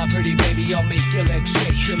 you're my pretty baby, I'll make your legs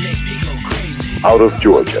shake, you'll make me go crazy. Out of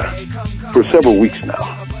Georgia. For several weeks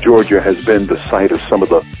now, Georgia has been the site of some of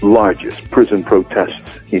the largest prison protests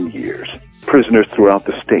in years. Prisoners throughout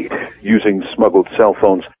the state, using smuggled cell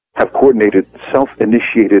phones, have coordinated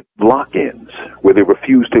self-initiated lock-ins where they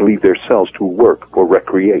refuse to leave their cells to work or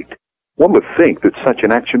recreate. One would think that such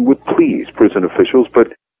an action would please prison officials,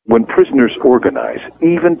 but when prisoners organize,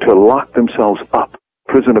 even to lock themselves up,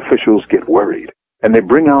 prison officials get worried, and they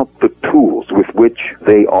bring out the tools with which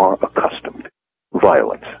they are accustomed.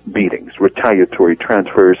 Violence, beatings, retaliatory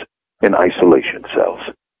transfers, and isolation cells.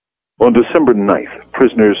 On December 9th,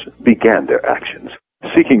 prisoners began their actions,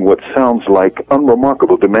 seeking what sounds like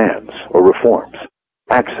unremarkable demands or reforms.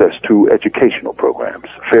 Access to educational programs,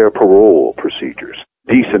 fair parole procedures,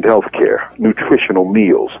 decent health care, nutritional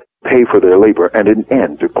meals, pay for their labor, and an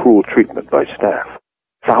end to cruel treatment by staff.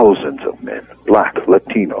 Thousands of men, black,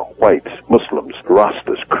 Latino, whites, Muslims,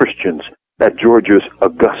 Rastas, Christians, at Georgia's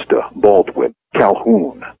Augusta, Baldwin,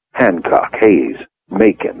 Calhoun, Hancock, Hayes,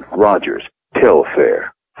 Macon, Rogers,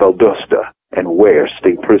 Telfair, Valdosta, and Ware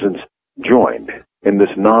state prisons joined in this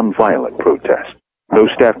nonviolent protest. No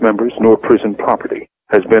staff members nor prison property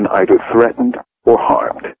has been either threatened or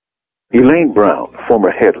harmed. Elaine Brown,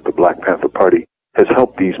 former head of the Black Panther Party, has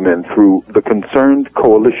helped these men through the Concerned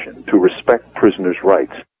Coalition to Respect Prisoners'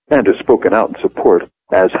 Rights and has spoken out in support,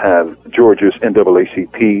 as have Georgia's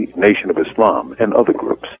NAACP, Nation of Islam, and other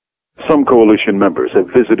groups. Some coalition members have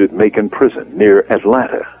visited Macon Prison near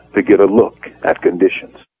Atlanta to get a look at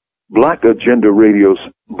conditions. Black Agenda Radio's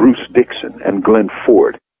Bruce Dixon and Glenn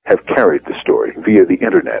Ford have carried the story via the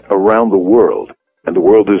internet around the world, and the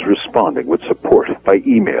world is responding with support by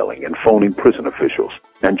emailing and phoning prison officials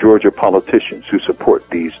and Georgia politicians who support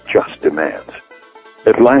these just demands.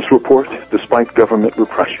 At last report, despite government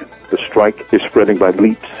repression, the strike is spreading by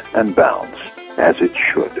leaps and bounds, as it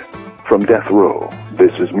should. From death row,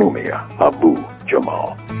 this is Mumia Abu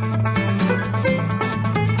Jamal.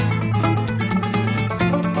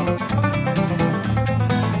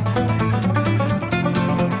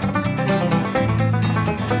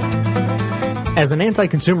 As an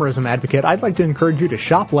anti-consumerism advocate, I'd like to encourage you to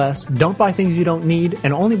shop less, don't buy things you don't need,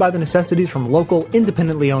 and only buy the necessities from local,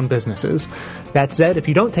 independently owned businesses. That said, if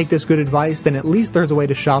you don't take this good advice, then at least there's a way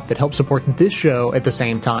to shop that helps support this show at the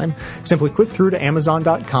same time. Simply click through to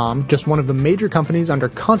Amazon.com, just one of the major companies under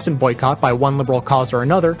constant boycott by one liberal cause or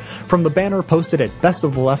another, from the banner posted at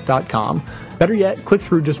bestoftheleft.com. Better yet, click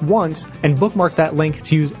through just once and bookmark that link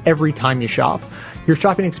to use every time you shop. Your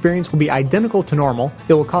shopping experience will be identical to normal.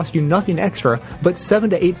 It will cost you nothing extra, but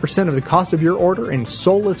 7 to 8% of the cost of your order in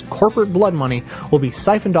soulless corporate blood money will be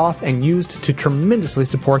siphoned off and used to tremendously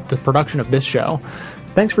support the production of this show.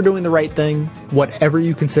 Thanks for doing the right thing, whatever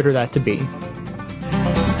you consider that to be.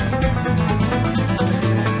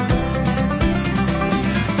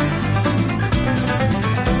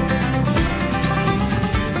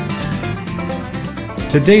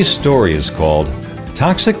 Today's story is called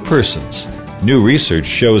Toxic Persons. New research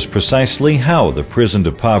shows precisely how the prison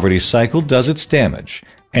to poverty cycle does its damage,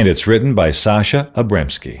 and it's written by Sasha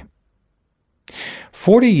Abramsky.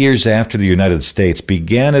 40 years after the United States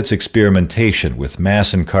began its experimentation with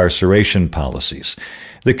mass incarceration policies,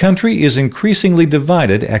 the country is increasingly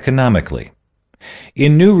divided economically.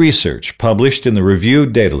 In new research published in the review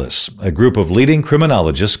Daedalus, a group of leading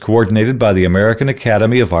criminologists coordinated by the American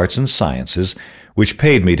Academy of Arts and Sciences, which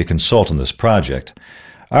paid me to consult on this project,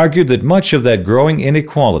 argued that much of that growing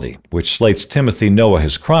inequality, which Slate's Timothy Noah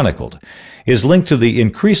has chronicled, is linked to the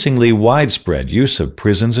increasingly widespread use of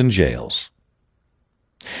prisons and jails.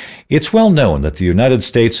 It's well known that the United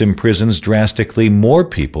States imprisons drastically more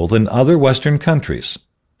people than other Western countries.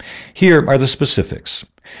 Here are the specifics.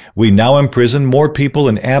 We now imprison more people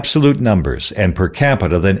in absolute numbers and per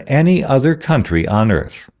capita than any other country on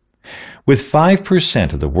earth. With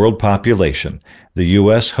 5% of the world population, the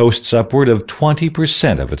U.S. hosts upward of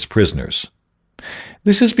 20% of its prisoners.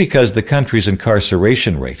 This is because the country's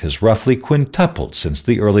incarceration rate has roughly quintupled since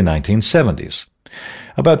the early 1970s.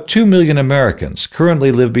 About 2 million Americans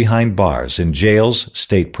currently live behind bars in jails,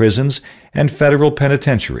 state prisons, and federal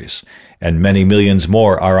penitentiaries, and many millions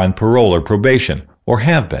more are on parole or probation, or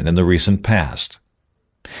have been in the recent past.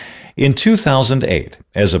 In 2008,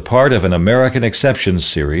 as a part of an American Exceptions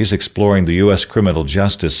series exploring the U.S. criminal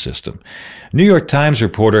justice system, New York Times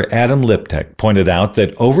reporter Adam Liptek pointed out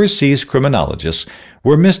that overseas criminologists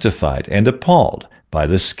were mystified and appalled by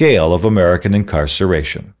the scale of American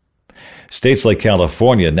incarceration. States like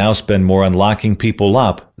California now spend more on locking people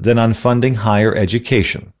up than on funding higher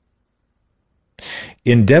education.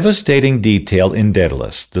 In devastating detail in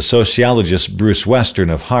Daedalus, the sociologists Bruce Western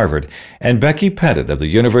of Harvard and Becky Pettit of the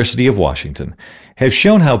University of Washington have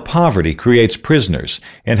shown how poverty creates prisoners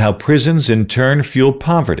and how prisons in turn fuel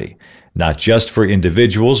poverty, not just for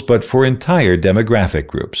individuals but for entire demographic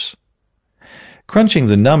groups. Crunching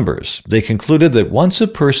the numbers, they concluded that once a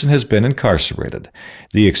person has been incarcerated,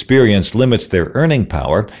 the experience limits their earning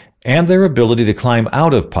power and their ability to climb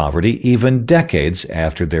out of poverty even decades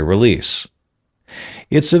after their release.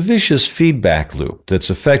 It's a vicious feedback loop that's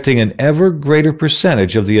affecting an ever greater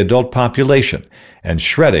percentage of the adult population and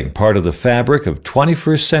shredding part of the fabric of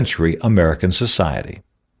 21st century American society.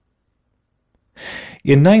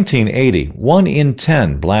 In 1980, 1 in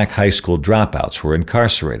 10 black high school dropouts were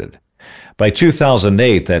incarcerated. By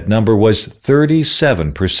 2008, that number was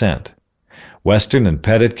 37%. Western and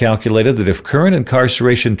Pettit calculated that if current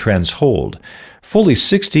incarceration trends hold, fully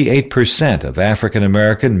 68% of African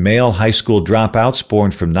American male high school dropouts born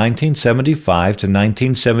from 1975 to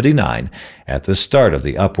 1979, at the start of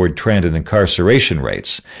the upward trend in incarceration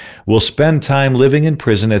rates, will spend time living in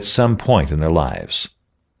prison at some point in their lives.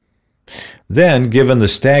 Then, given the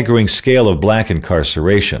staggering scale of black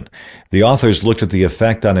incarceration, the authors looked at the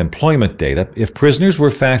effect on employment data if prisoners were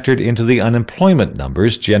factored into the unemployment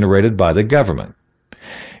numbers generated by the government.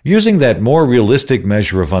 Using that more realistic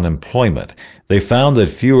measure of unemployment, they found that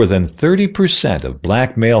fewer than 30% of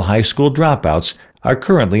black male high school dropouts are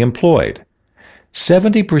currently employed.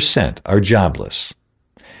 70% are jobless.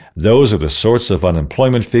 Those are the sorts of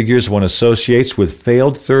unemployment figures one associates with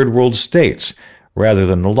failed third world states, rather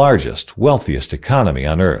than the largest, wealthiest economy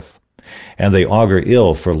on earth, and they augur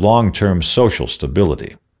ill for long-term social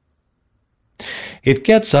stability. It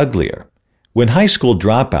gets uglier. When high school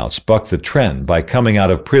dropouts buck the trend by coming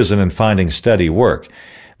out of prison and finding steady work,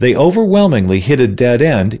 they overwhelmingly hit a dead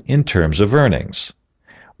end in terms of earnings.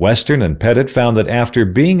 Western and Pettit found that after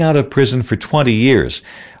being out of prison for 20 years,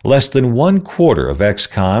 less than 1/4 of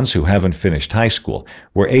ex-cons who haven't finished high school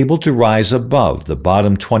were able to rise above the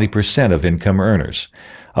bottom 20% of income earners,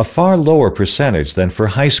 a far lower percentage than for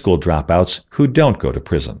high school dropouts who don't go to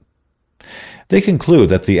prison. They conclude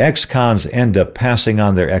that the ex-cons end up passing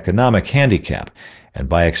on their economic handicap, and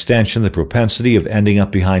by extension the propensity of ending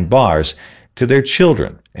up behind bars, to their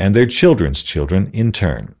children and their children's children in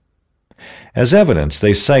turn. As evidence,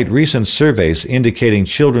 they cite recent surveys indicating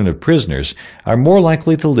children of prisoners are more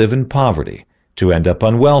likely to live in poverty, to end up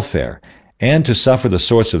on welfare, and to suffer the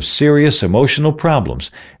sorts of serious emotional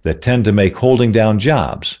problems that tend to make holding down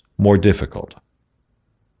jobs more difficult.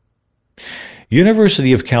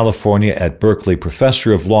 University of California at Berkeley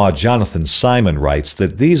professor of law Jonathan Simon writes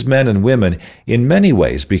that these men and women in many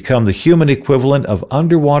ways become the human equivalent of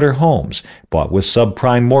underwater homes bought with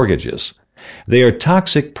subprime mortgages. They are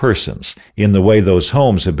toxic persons in the way those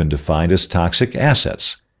homes have been defined as toxic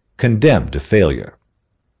assets, condemned to failure.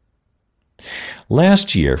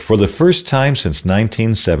 Last year, for the first time since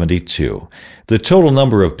 1972, the total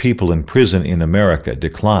number of people in prison in America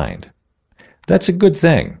declined. That's a good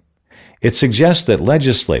thing. It suggests that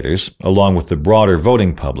legislators, along with the broader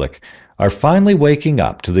voting public, are finally waking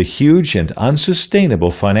up to the huge and unsustainable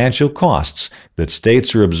financial costs that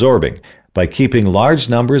states are absorbing by keeping large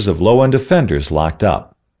numbers of low-end offenders locked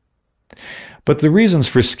up. But the reasons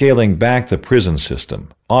for scaling back the prison system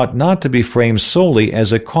ought not to be framed solely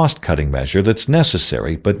as a cost-cutting measure that's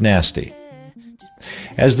necessary but nasty.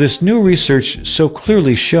 As this new research so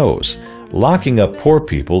clearly shows, locking up poor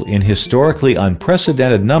people in historically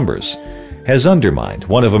unprecedented numbers has undermined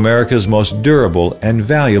one of America's most durable and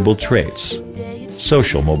valuable traits,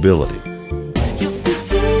 social mobility.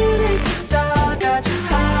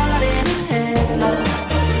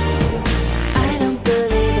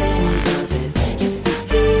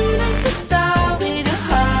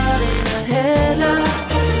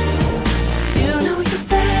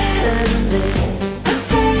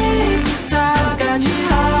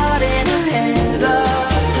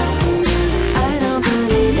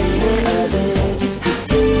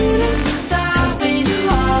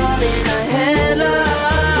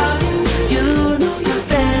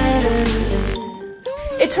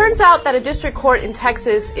 Turns out that a district court in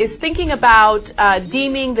Texas is thinking about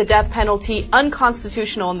deeming the death penalty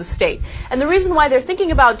unconstitutional in the state. And the reason why they're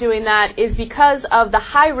thinking about doing that is because of the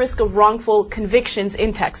high risk of wrongful convictions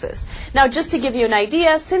in Texas. Now, just to give you an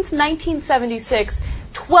idea, since 1976,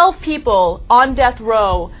 12 people on death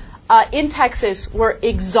row in Texas were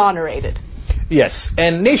exonerated. Yes,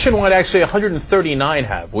 and nationwide actually 139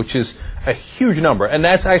 have, which is a huge number. And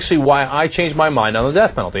that's actually why I changed my mind on the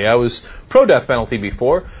death penalty. I was pro-death penalty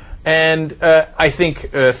before, and I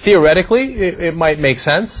think theoretically it might make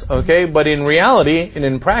sense, okay? But in reality and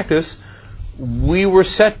in practice, we were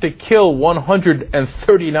set to kill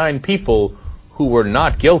 139 people who were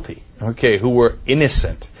not guilty, okay, who were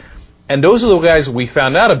innocent. And those are the guys we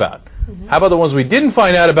found out about. How about the ones we didn't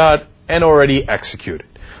find out about and already executed?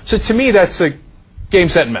 So to me, that's a game,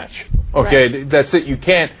 set, and match. Okay, right. That's it. You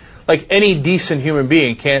can't, like any decent human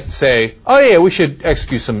being can't say, oh yeah, we should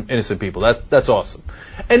execute some innocent people. That's awesome.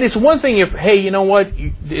 And it's one thing if, hey, you know what,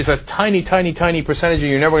 it's a tiny, tiny, tiny percentage and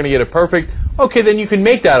you're never going to get it perfect. Okay, then you can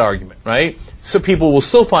make that argument, right? So people will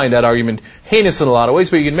still find that argument heinous in a lot of ways,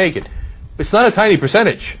 but you can make it. It's not a tiny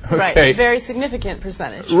percentage. Okay? Right, very significant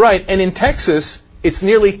percentage. Right, and in Texas, it's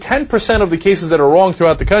nearly 10% of the cases that are wrong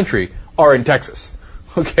throughout the country are in Texas.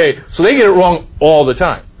 Okay, so they get it wrong all the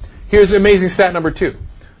time. Here's amazing stat number 2.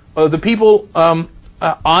 The people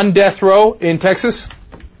on death row in Texas,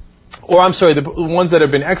 or I'm sorry, the ones that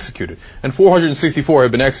have been executed, and 464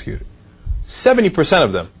 have been executed, 70%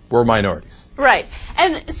 of them were minorities. Right.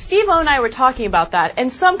 And Steve-O and I were talking about that,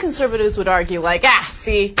 and some conservatives would argue, like,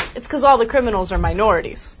 see, it's because all the criminals are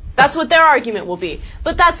minorities. That's what their argument will be.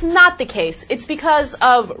 But that's not the case. It's because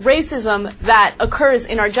of racism that occurs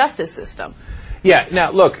in our justice system. Yeah, now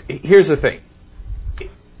look, here's the thing.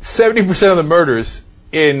 70% of the murders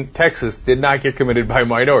in Texas did not get committed by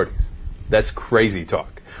minorities. That's crazy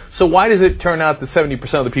talk. So why does it turn out that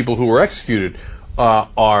 70% of the people who were executed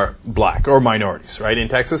are black or minorities, right, in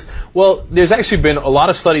Texas? Well, there's actually been a lot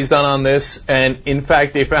of studies done on this, and in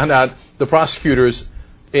fact they found out the prosecutors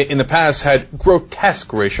in the past had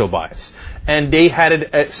grotesque racial bias. And they had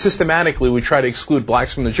it systematically would try to exclude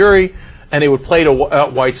blacks from the jury, and they would play to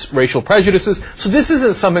whites' racial prejudices. So this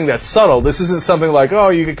isn't something that's subtle. This isn't something like, oh,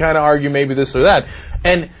 you could kind of argue maybe this or that.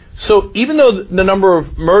 And so even though the number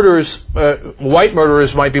of murders, white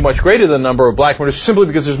murderers might be much greater than the number of black murderers, simply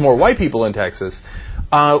because there's more white people in Texas,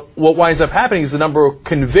 what winds up happening is the number of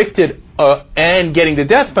convicted and getting the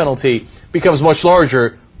death penalty becomes much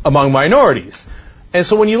larger among minorities. And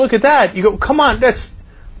so when you look at that, you go, come on, that's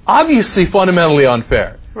obviously fundamentally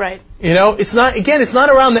unfair. Right. You know, it's not, again, it's not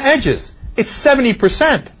around the edges. It's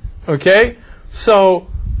 70%, okay? So,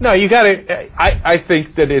 no, you gotta, I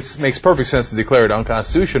think that it makes perfect sense to declare it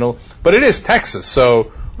unconstitutional, but it is Texas,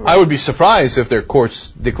 so right. I would be surprised if their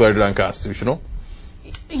courts declared it unconstitutional.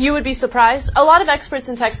 You would be surprised? A lot of experts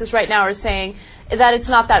in Texas right now are saying that it's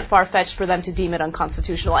not that far-fetched for them to deem it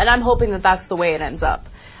unconstitutional, and I'm hoping that that's the way it ends up.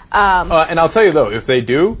 And I'll tell you, though, if they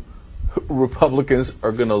do, Republicans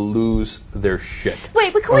are going to lose their shit.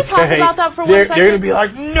 Wait, but can we talk about that for 1 second? They're going to be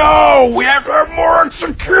like, no, we have to have more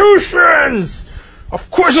executions.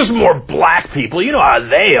 Of course there's more black people. You know how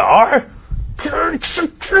they are.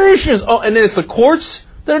 Executions. Oh, and then it's the courts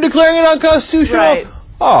that are declaring it unconstitutional? Right.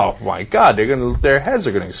 Oh, my God, their heads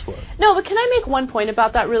are going to explode. No, but can I make one point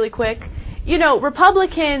about that really quick? You know,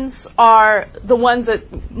 Republicans are the ones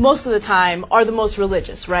that, most of the time, are the most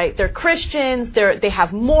religious, right? They're Christians, they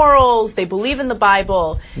have morals, they believe in the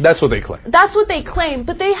Bible. That's what they claim. That's what they claim,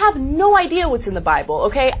 but they have no idea what's in the Bible,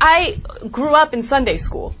 okay? I grew up in Sunday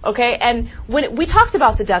school, okay? And when we talked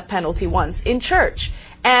about the death penalty once in church,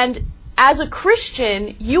 and as a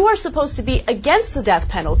Christian, you are supposed to be against the death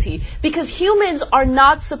penalty because humans are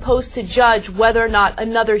not supposed to judge whether or not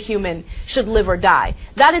another human should live or die.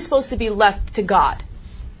 That is supposed to be left to God.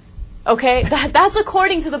 Okay? That's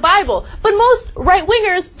according to the Bible. But most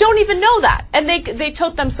right-wingers don't even know that. And they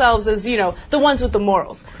tote themselves as, you know, the ones with the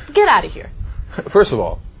morals. Get out of here. First of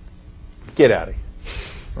all, get out of here.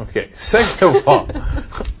 Okay. Second of all,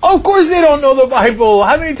 of course they don't know the Bible.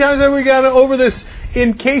 How many times have we gone over this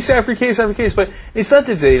in case after case after case? But it's not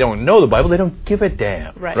that they don't know the Bible. They don't give a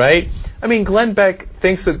damn. Right? I mean, Glenn Beck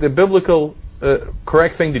thinks that the biblical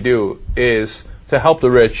correct thing to do is to help the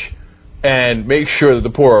rich and make sure that the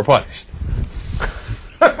poor are punished.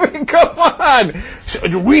 I mean, come on. So,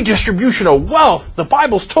 redistribution of wealth. The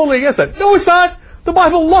Bible's totally against that. No, it's not. The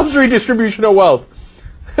Bible loves redistribution of wealth.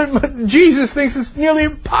 Jesus thinks it's nearly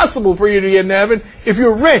impossible for you to get into heaven if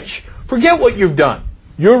you're rich. Forget what you've done.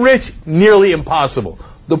 You're rich, nearly impossible.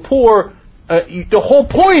 The poor, the whole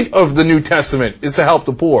point of the New Testament is to help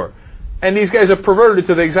the poor. And these guys have perverted it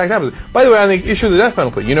to the exact opposite. By the way, on the issue of the death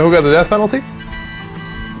penalty, you know who got the death penalty?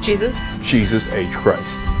 Jesus? Jesus H.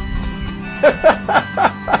 Christ.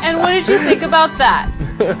 And what did you think about that?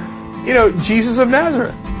 You know, Jesus of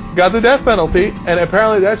Nazareth got the death penalty, and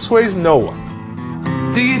apparently that sways no one.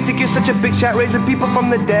 Do you think you're such a big shot raising people from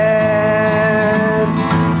the dead?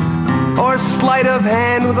 Or sleight of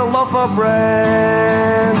hand with a loaf of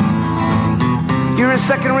bread? You're a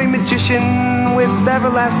second-rate magician with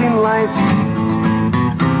everlasting life,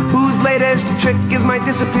 whose latest trick is my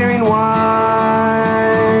disappearing wife.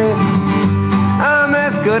 I'm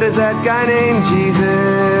as good as that guy named Jesus.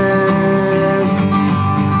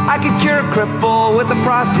 I could cure a cripple with a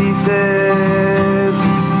prosthesis,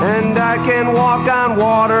 and I can walk on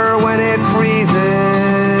water when it freezes.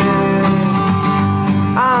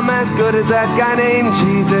 I'm as good as that guy named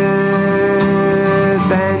Jesus,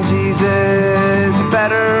 and Jesus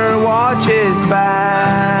better watch his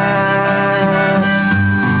back.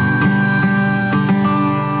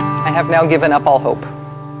 I have now given up all hope.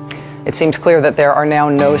 It seems clear that there are now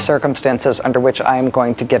no circumstances under which I am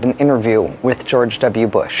going to get an interview with George W.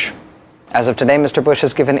 Bush. As of today, Mr. Bush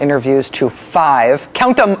has given interviews to 5,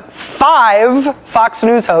 count them, 5 Fox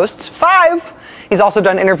News hosts. 5! He's also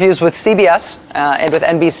done interviews with CBS and with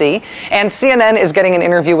NBC. And CNN is getting an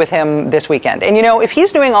interview with him this weekend. And you know, if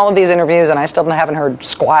he's doing all of these interviews and I still haven't heard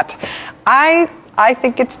squat, I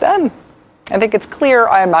think it's done. I think it's clear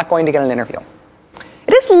I am not going to get an interview.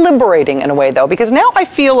 It is liberating in a way, though, because now I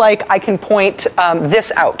feel like I can point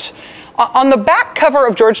this out. On the back cover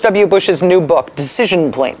of George W. Bush's new book,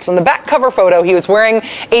 Decision Points, on the back cover photo, he was wearing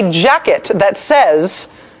a jacket that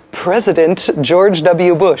says, President George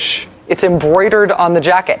W. Bush. It's embroidered on the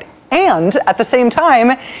jacket. And at the same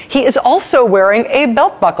time, he is also wearing a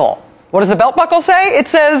belt buckle. What does the belt buckle say? It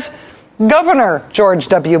says, Governor George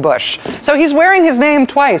W. Bush. So he's wearing his name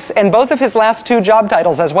twice, and both of his last 2 job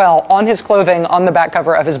titles as well, on his clothing on the back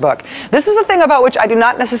cover of his book. This is a thing about which I do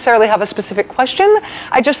not necessarily have a specific question.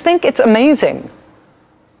 I just think it's amazing.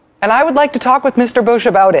 And I would like to talk with Mr. Bush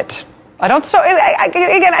about it. I don't so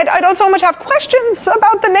much have questions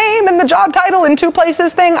about the name and the job title in 2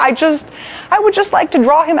 places thing. I would just like to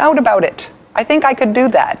draw him out about it. I think I could do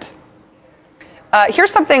that.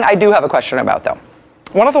 Here's something I do have a question about, though.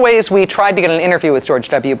 One of the ways we tried to get an interview with George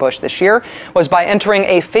W. Bush this year was by entering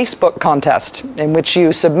a Facebook contest in which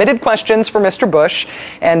you submitted questions for Mr. Bush,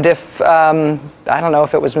 and if, I don't know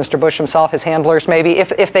if it was Mr. Bush himself, his handlers maybe,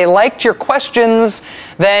 if they liked your questions,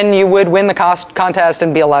 then you would win the contest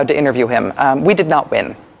and be allowed to interview him. We did not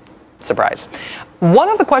win. Surprise. One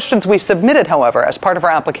of the questions we submitted, however, as part of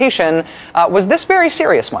our application was this very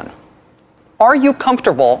serious one. Are you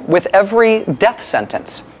comfortable with every death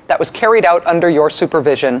sentence that was carried out under your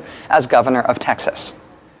supervision as governor of Texas?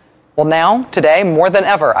 Well, now, today, more than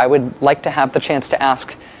ever, I would like to have the chance to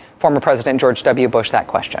ask former President George W. Bush that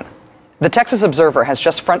question. The Texas Observer has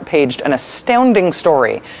just front-paged an astounding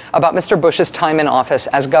story about Mr. Bush's time in office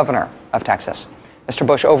as governor of Texas. Mr.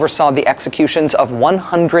 Bush oversaw the executions of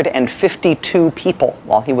 152 people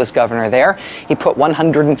while he was governor there. He put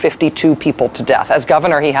 152 people to death. As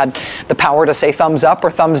governor, he had the power to say thumbs up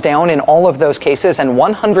or thumbs down in all of those cases, and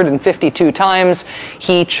 152 times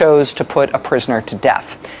he chose to put a prisoner to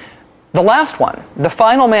death. The last one, the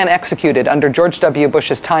final man executed under George W.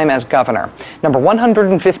 Bush's time as governor, number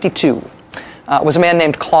 152, was a man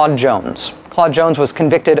named Claude Jones. Claude Jones was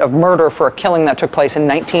convicted of murder for a killing that took place in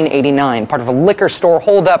 1989, part of a liquor store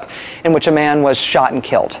holdup in which a man was shot and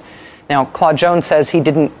killed. Now, Claude Jones says he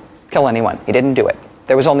didn't kill anyone. He didn't do it.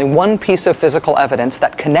 There was only one piece of physical evidence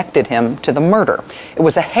that connected him to the murder. It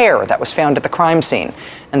was a hair that was found at the crime scene,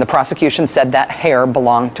 and the prosecution said that hair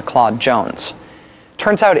belonged to Claude Jones.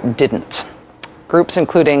 Turns out it didn't. Groups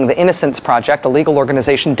including the Innocence Project, a legal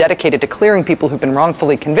organization dedicated to clearing people who've been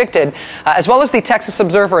wrongfully convicted, as well as the Texas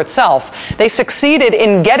Observer itself, they succeeded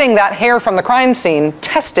in getting that hair from the crime scene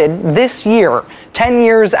tested this year, 10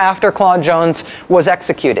 years after Claude Jones was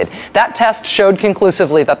executed. That test showed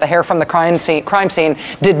conclusively that the hair from the crime scene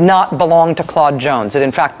did not belong to Claude Jones. It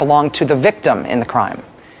in fact belonged to the victim in the crime.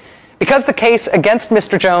 Because the case against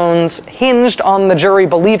Mr. Jones hinged on the jury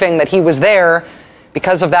believing that he was there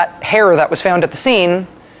because of that hair that was found at the scene,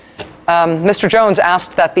 Mr. Jones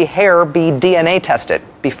asked that the hair be DNA tested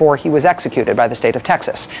before he was executed by the state of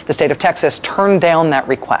Texas. The state of Texas turned down that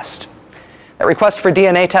request. That request for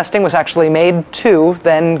DNA testing was actually made to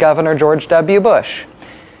then Governor George W. Bush.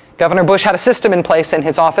 Governor Bush had a system in place in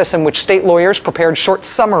his office in which state lawyers prepared short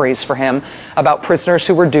summaries for him about prisoners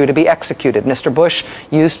who were due to be executed. Mr. Bush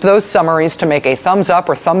used those summaries to make a thumbs up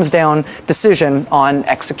or thumbs down decision on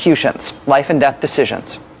executions, life and death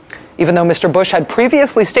decisions. Even though Mr. Bush had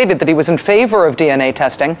previously stated that he was in favor of DNA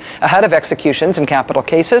testing ahead of executions in capital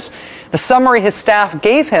cases, the summary his staff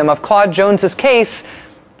gave him of Claude Jones's case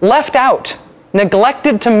left out,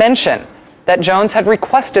 neglected to mention that Jones had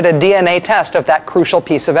requested a DNA test of that crucial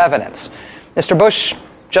piece of evidence. Mr. Bush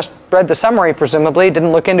just read the summary, presumably,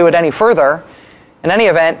 didn't look into it any further. In any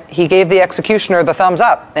event, he gave the executioner the thumbs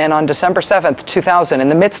up, and on December 7th, 2000, in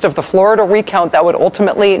the midst of the Florida recount that would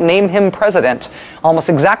ultimately name him president, almost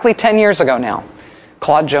exactly 10 years ago now,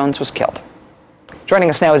 Claude Jones was killed. Joining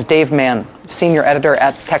us now is Dave Mann, senior editor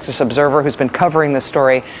at Texas Observer, who's been covering this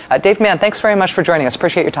story. Dave Mann, thanks very much for joining us.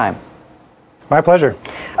 Appreciate your time. My pleasure.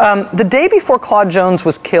 The day before Claude Jones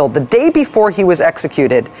was killed, the day before he was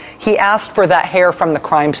executed, he asked for that hair from the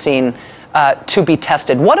crime scene to be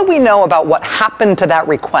tested. What do we know about what happened to that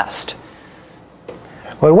request?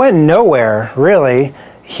 Well, it went nowhere, really.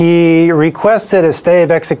 He requested a stay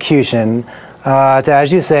of execution, as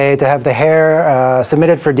you say, to have the hair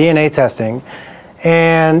submitted for DNA testing.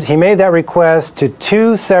 And he made that request to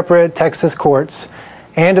 2 separate Texas courts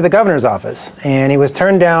and to the governor's office. And he was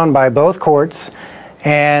turned down by both courts,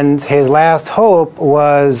 and his last hope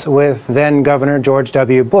was with then Governor George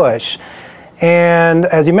W. Bush. And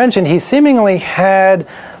as you mentioned, he seemingly had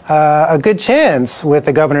a good chance with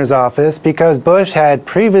the governor's office because Bush had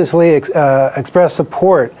previously expressed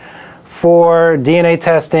support for DNA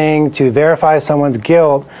testing to verify someone's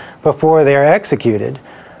guilt before they are executed.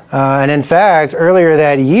 And in fact, earlier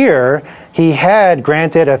that year, he had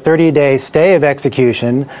granted a 30-day stay of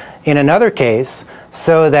execution in another case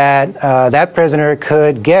so that that prisoner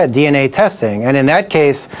could get DNA testing. And in that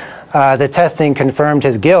case, the testing confirmed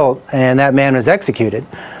his guilt, and that man was executed.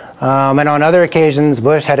 And on other occasions,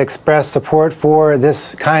 Bush had expressed support for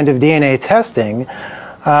this kind of DNA testing.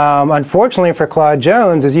 Unfortunately for Claude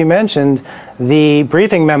Jones, as you mentioned, the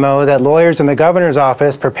briefing memo that lawyers in the governor's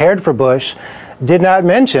office prepared for Bush did not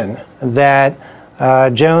mention that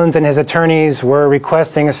Jones and his attorneys were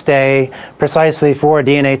requesting a stay precisely for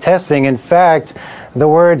DNA testing. In fact, the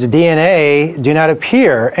words DNA do not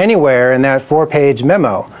appear anywhere in that 4-page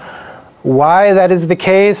memo. Why that is the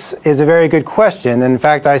case is a very good question. In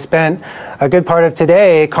fact, I spent a good part of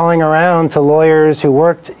today calling around to lawyers who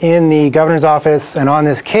worked in the governor's office and on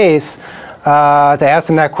this case to ask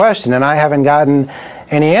them that question, and I haven't gotten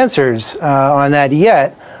any answers on that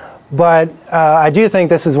yet. But I do think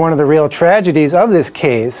this is one of the real tragedies of this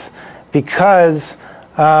case because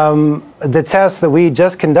the tests that we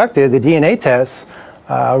just conducted, the DNA tests,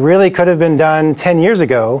 really could have been done 10 years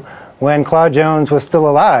ago when Claude Jones was still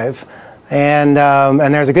alive. And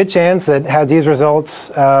there's a good chance that had these results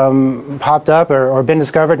popped up or been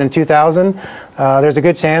discovered in 2000, there's a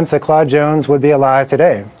good chance that Claude Jones would be alive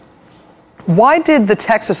today. Why did the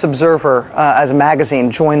Texas Observer, as a magazine,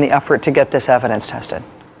 join the effort to get this evidence tested?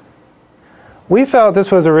 We felt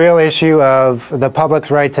this was a real issue of the public's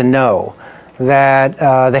right to know that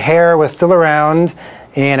the hair was still around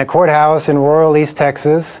in a courthouse in rural East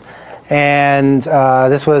Texas, and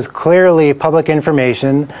this was clearly public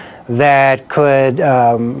information that could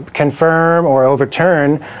confirm or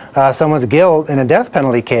overturn someone's guilt in a death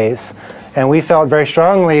penalty case. And we felt very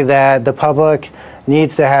strongly that the public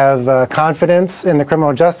needs to have confidence in the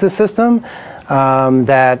criminal justice system,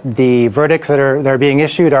 that the verdicts that are being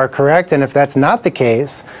issued are correct, and if that's not the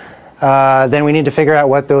case, then we need to figure out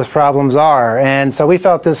what those problems are. And so we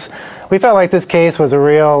felt like this case was a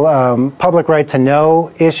real public right to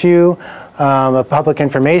know issue, a public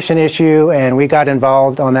information issue, and we got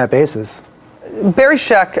involved on that basis. Barry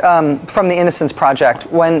Scheck from the Innocence Project,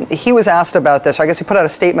 when he was asked about this, I guess he put out a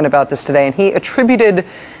statement about this today, and he attributed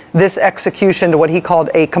this execution to what he called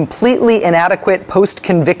a completely inadequate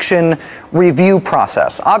post-conviction review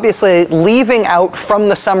process. Obviously, leaving out from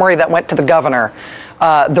the summary that went to the governor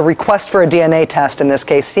the request for a DNA test in this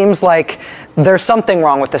case seems like there's something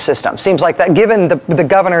wrong with the system. Seems like that, given the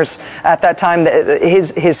governor's at that time,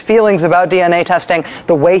 his feelings about DNA testing,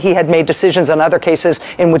 the way he had made decisions on other cases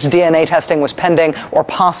in which DNA testing was pending or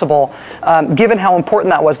possible, given how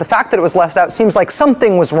important that was, the fact that it was left out seems like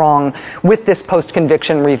something was wrong with this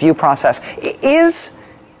post-conviction review process.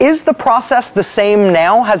 Is the process the same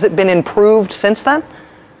now? Has it been improved since then?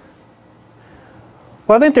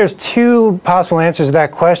 Well, I think there's two possible answers to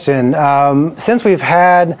that question. Since we've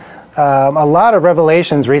had a lot of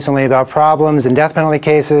revelations recently about problems in death penalty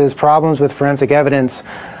cases, problems with forensic evidence,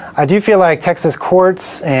 I do feel like Texas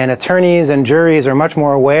courts and attorneys and juries are much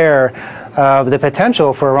more aware of the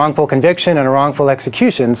potential for a wrongful conviction and a wrongful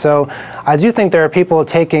execution. So I do think there are people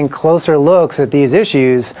taking closer looks at these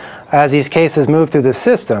issues as these cases move through the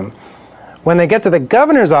system. When they get to the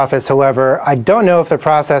governor's office, however, I don't know if the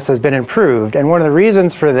process has been improved. And one of the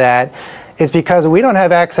reasons for that is because we don't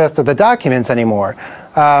have access to the documents anymore.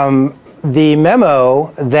 The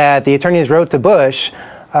memo that the attorneys wrote to Bush,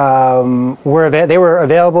 they were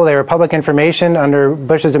available, they were public information under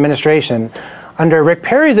Bush's administration. Under Rick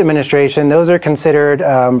Perry's administration, those are considered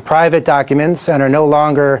private documents and are no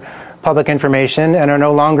longer public information and are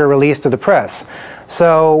no longer released to the press.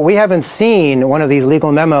 So we haven't seen one of these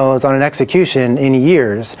legal memos on an execution in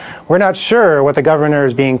years. We're not sure what the governor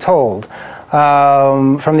is being told.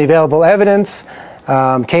 From the available evidence,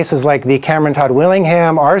 cases like the Cameron Todd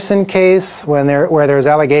Willingham arson case, where there's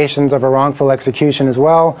allegations of a wrongful execution as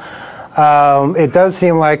well, it does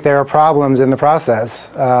seem like there are problems in the process,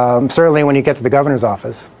 certainly when you get to the governor's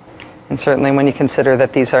office. And certainly when you consider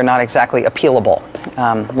that these are not exactly appealable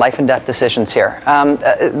life and death decisions here.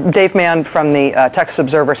 Dave Mann from the Texas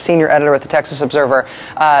Observer, senior editor at the Texas Observer,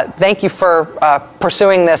 thank you for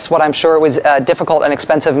pursuing this, what I'm sure was difficult and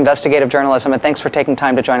expensive investigative journalism, and thanks for taking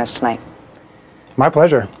time to join us tonight. My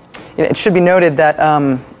pleasure. It should be noted that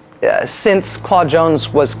since Claude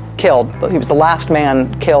Jones was killed, he was the last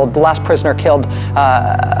man killed, the last prisoner killed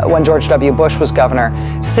when George W. Bush was governor.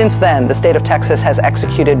 Since then, the state of Texas has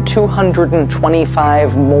executed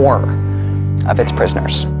 225 more of its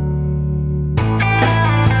prisoners.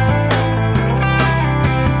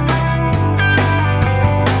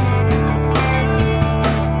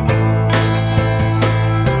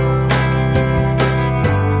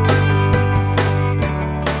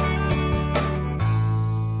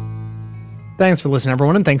 Thanks for listening,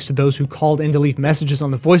 everyone, and thanks to those who called in to leave messages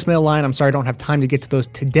on the voicemail line. I'm sorry I don't have time to get to those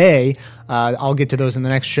today. I'll get to those in the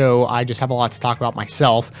next show. I just have a lot to talk about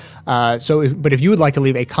myself. But if you would like to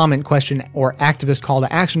leave a comment, question, or activist call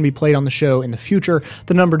to action to be played on the show in the future,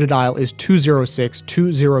 the number to dial is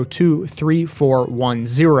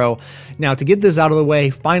 206-202-3410. Now, to get this out of the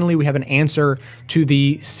way, finally we have an answer to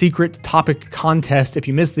the secret topic contest. If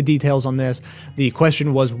you missed the details on this, the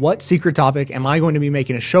question was, what secret topic am I going to be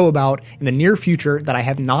making a show about in the near future that I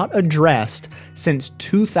have not addressed since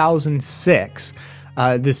 2006?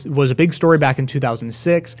 This was a big story back in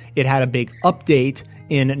 2006. It had a big update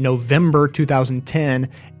in November 2010,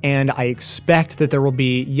 and I expect that there will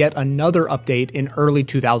be yet another update in early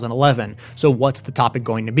 2011. So what's the topic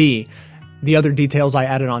going to be? The other details I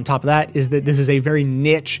added on top of that is that this is a very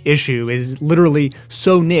niche issue. It is literally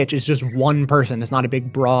so niche, it's just one person. It's not a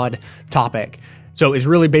big, broad topic. So it's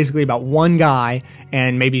really basically about one guy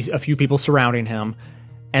and maybe a few people surrounding him.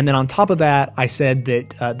 And then on top of that, I said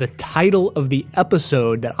that the title of the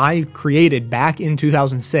episode that I created back in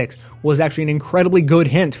 2006 was actually an incredibly good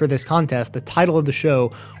hint for this contest. The title of the show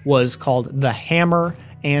was called The Hammer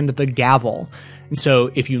and the Gavel. And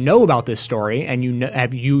so if you know about this story and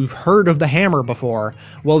you've heard of the hammer before,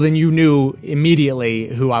 well, then you knew immediately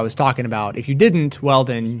who I was talking about. If you didn't, well,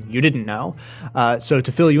 then you didn't know. So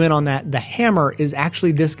to fill you in on that, the hammer is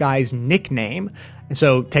actually this guy's nickname. And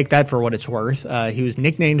so take that for what it's worth. He was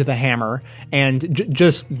nicknamed the Hammer, and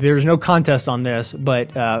just there's no contest on this,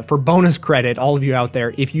 but for bonus credit, all of you out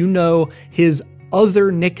there, if you know his other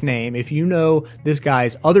nickname, if you know this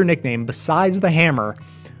guy's other nickname besides the Hammer,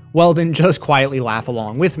 well, then just quietly laugh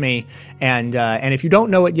along with me. And if you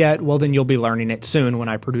don't know it yet, well, then you'll be learning it soon when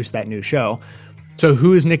I produce that new show. So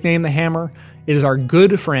who is nicknamed the Hammer? It is our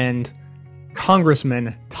good friend,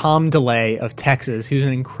 Congressman Tom DeLay of Texas. He was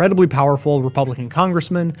an incredibly powerful Republican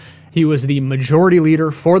congressman. He was the majority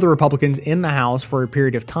leader for the Republicans in the House for a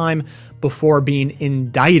period of time before being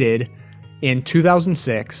indicted in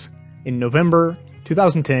 2006. In November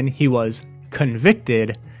 2010, he was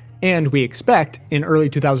convicted, and we expect in early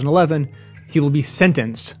 2011 he will be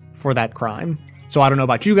sentenced for that crime. So I don't know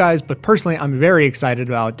about you guys, but personally I'm very excited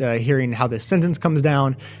about hearing how this sentence comes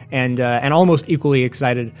down, and almost equally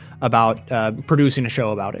excited about producing a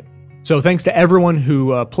show about it. So thanks to everyone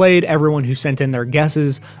who played, everyone who sent in their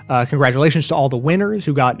guesses. Congratulations to all the winners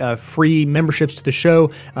who got free memberships to the show.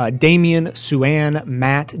 Damien, Suanne,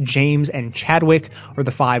 Matt, James, and Chadwick are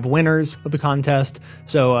the 5 winners of the contest.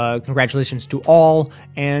 So congratulations to all,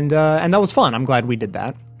 and that was fun. I'm glad we did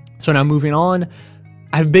that. So now moving on,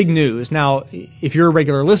 I have big news. Now, if you're a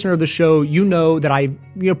regular listener of the show, you know that I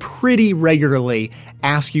pretty regularly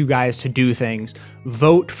ask you guys to do things.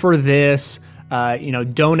 Vote for this.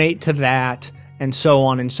 Donate to that, and so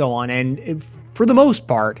on and so on. And for the most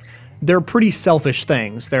part, they're pretty selfish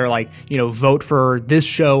things. They're like, vote for this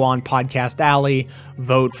show on Podcast Alley,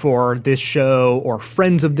 vote for this show or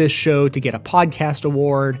friends of this show to get a podcast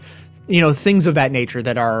award, things of that nature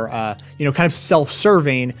that are, kind of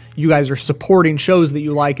self-serving. You guys are supporting shows that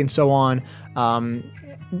you like and so on.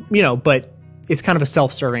 But it's kind of a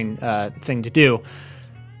self-serving thing to do,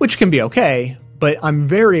 which can be okay. But I'm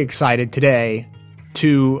very excited today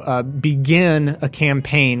to begin a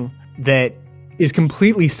campaign that is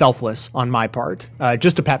completely selfless on my part,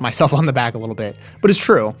 just to pat myself on the back a little bit, but it's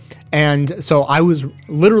true. And so I was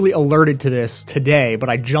literally alerted to this today, but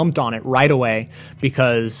I jumped on it right away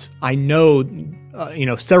because I know,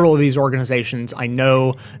 several of these organizations, I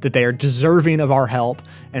know that they are deserving of our help.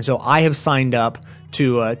 And so I have signed up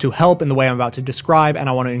to help in the way I'm about to describe, and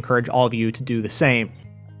I want to encourage all of you to do the same.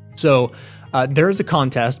 So there's a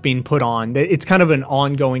contest being put on. It's kind of an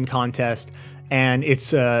ongoing contest, and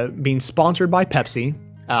it's being sponsored by Pepsi.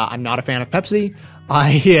 I'm not a fan of Pepsi.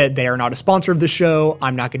 They are not a sponsor of the show.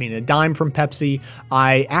 I'm not getting a dime from Pepsi.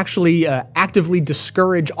 I actually actively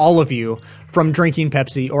discourage all of you from drinking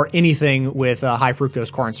Pepsi or anything with high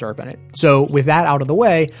fructose corn syrup in it. So with that out of the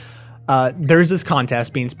way, there's this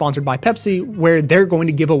contest being sponsored by Pepsi where they're going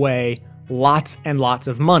to give away lots and lots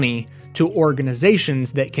of money to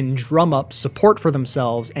organizations that can drum up support for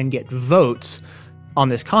themselves and get votes on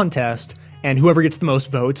this contest, and whoever gets the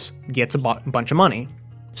most votes gets a bunch of money.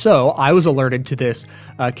 So I was alerted to this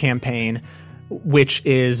campaign, which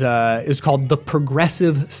is called the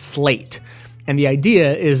Progressive Slate. And the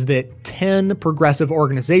idea is that 10 progressive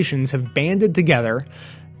organizations have banded together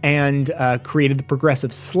and created the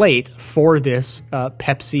Progressive Slate for this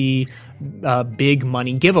Pepsi big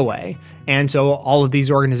money giveaway. And so all of these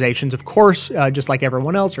organizations, of course, just like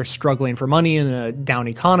everyone else, are struggling for money in a down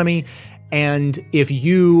economy. And if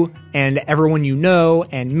you and everyone you know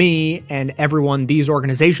and me and everyone these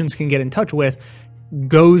organizations can get in touch with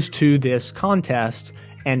goes to this contest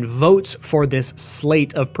and votes for this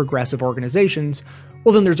slate of progressive organizations,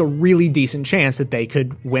 well, then there's a really decent chance that they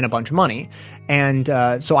could win a bunch of money. And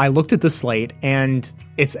so I looked at the slate, and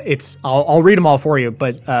I'll read them all for you,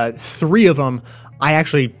 but 3 of them I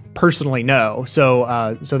actually personally know.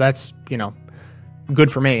 So that's,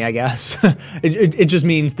 good for me, I guess. It just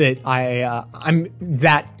means that I'm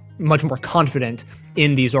that much more confident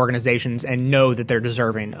in these organizations and know that they're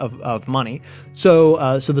deserving of money. So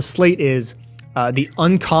the slate is the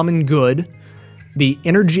Uncommon Good, the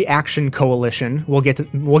Energy Action Coalition. We'll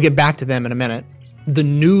get back to them in a minute. The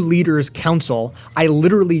New Leaders Council. I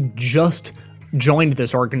literally just joined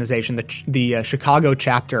this organization, the Chicago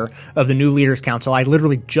chapter of the New Leaders Council. I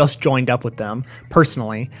literally just joined up with them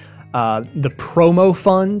personally. The Promo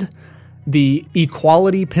Fund, the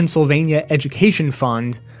Equality Pennsylvania Education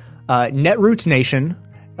Fund, Netroots Nation,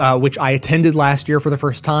 which I attended last year for the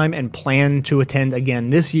first time and plan to attend again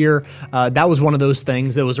this year. That was one of those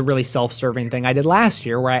things that was a really self-serving thing I did last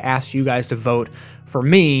year, where I asked you guys to vote for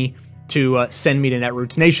me to send me to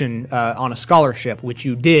Netroots Nation on a scholarship, which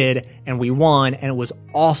you did, and we won, and it was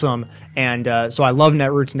awesome. And so I love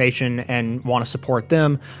Netroots Nation and want to support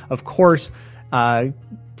them. Of course,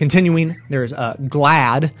 continuing, there's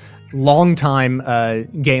GLAAD, longtime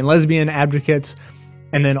gay and lesbian advocates,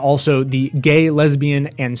 and then also the Gay, Lesbian,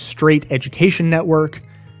 and Straight Education Network,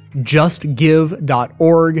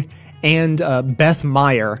 JustGive.org, and Beth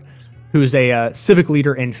Meyer, who's a civic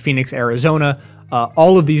leader in Phoenix, Arizona.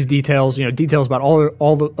 All of these details, details about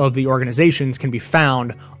all of the organizations can be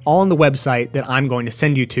found on the website that I'm going to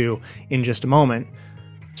send you to in just a moment.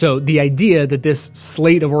 So the idea that this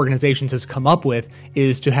slate of organizations has come up with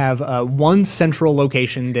is to have one central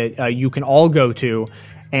location that you can all go to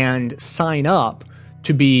and sign up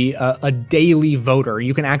to be a daily voter.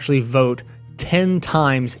 You can actually vote 10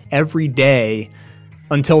 times every day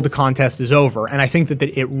until the contest is over. And I think that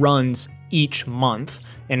it runs each month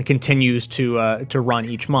and continues to run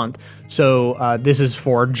each month. So this is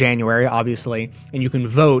for January, obviously, and you can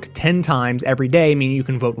vote 10 times every day, meaning you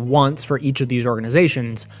can vote once for each of these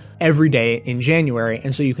organizations every day in January.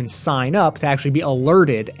 And so you can sign up to actually be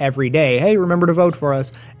alerted every day. Hey, remember to vote for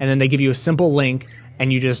us. And then they give you a simple link,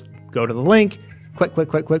 and you just go to the link,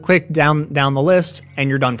 click down the list, and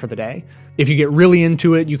you're done for the day. If you get really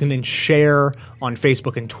into it, you can then share on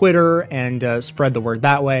Facebook and Twitter and spread the word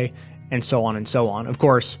that way, and so on and so on. Of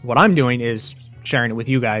course, what I'm doing is sharing it with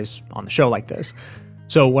you guys on the show like this.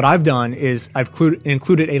 So what I've done is I've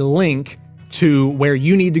included a link to where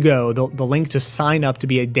you need to go, the link to sign up to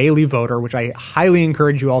be a daily voter, which I highly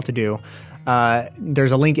encourage you all to do.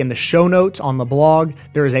 There's a link in the show notes on the blog.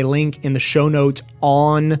 There is a link in the show notes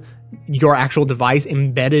on your actual device,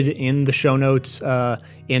 embedded in the show notes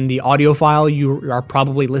in the audio file you are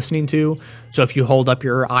probably listening to. So if you hold up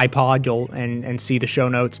your iPod, you'll and see the show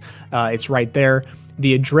notes. It's right there.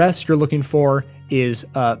 The address you're looking for is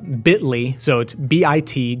bit.ly, so it's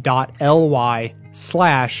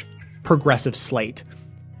bit.ly/progressive slate.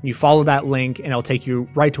 You follow that link and it'll take you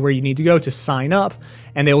right to where you need to go to sign up,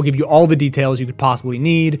 and they will give you all the details you could possibly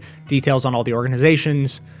need, details on all the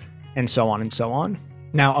organizations, and so on and so on.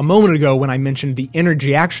 Now, a moment ago, when I mentioned the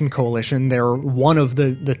Energy Action Coalition, they're one of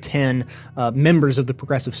the 10 members of the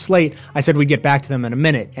Progressive Slate. I said we'd get back to them in a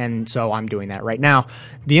minute, and so I'm doing that right now.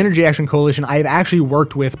 The Energy Action Coalition, I've actually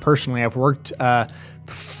worked with personally. I've worked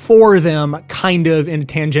for them kind of in a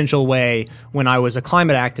tangential way when I was a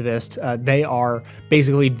climate activist. They are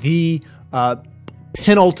basically the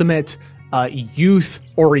penultimate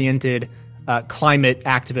youth-oriented climate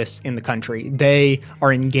activists in the country. They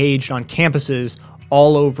are engaged on campuses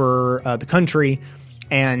all over the country,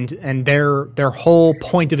 and their whole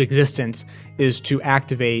point of existence is to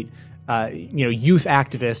activate youth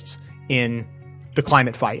activists in the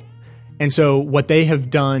climate fight. And so what they have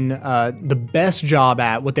done the best job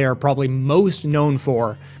at, what they are probably most known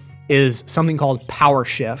for, is something called Power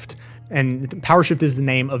Shift. And Power Shift is the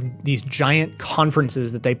name of these giant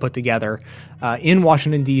conferences that they put together in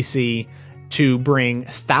Washington, D.C. to bring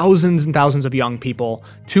thousands and thousands of young people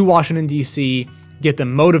to Washington, D.C., get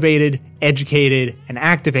them motivated, educated, and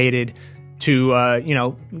activated to,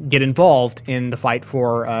 get involved in the fight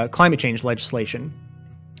for climate change legislation.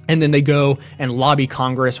 And then they go and lobby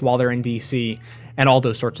Congress while they're in D.C. and all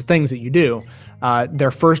those sorts of things that you do.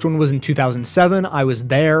 Their first one was in 2007. I was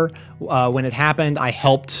there when it happened. I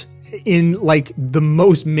helped in like the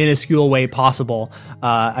most minuscule way possible.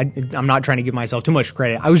 I'm not trying to give myself too much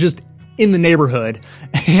credit. I was just in the neighborhood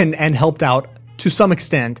and helped out to some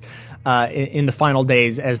extent in the final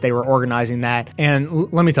days as they were organizing that.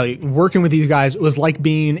 And let me tell you, working with these guys was like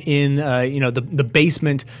being in, the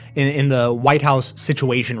basement in the White House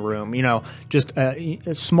Situation Room, just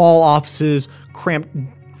small offices cramped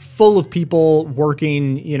full of people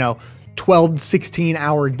working, 12,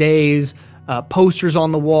 16-hour days, posters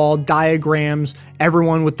on the wall, diagrams,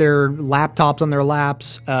 everyone with their laptops on their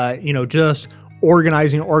laps, just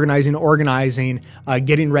organizing,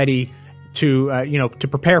 getting ready to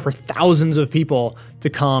prepare for thousands of people to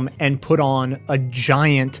come and put on a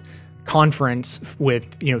giant conference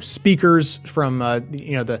with, speakers from,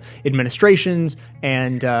 the administrations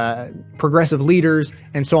and progressive leaders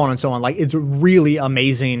and so on and so on. Like, it's a really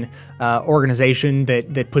amazing organization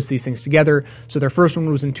that puts these things together. So their first one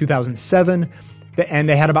was in 2007, and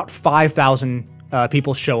they had about 5,000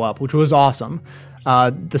 people show up, which was awesome.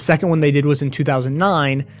 The second one they did was in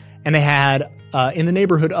 2009, and they had in the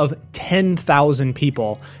neighborhood of 10,000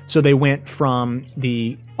 people. So they went from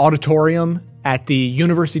the auditorium at the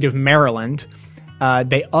University of Maryland.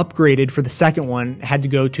 They upgraded for the second one, had to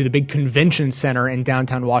go to the big convention center in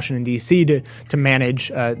downtown Washington, D.C. to manage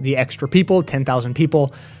the extra people, 10,000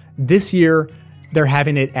 people. This year, they're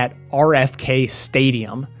having it at RFK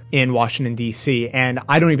Stadium in Washington, D.C. And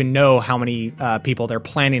I don't even know how many people they're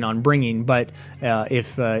planning on bringing, but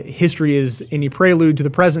if history is any prelude to the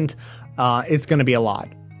present, it's going to be a lot.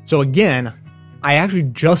 So again, I actually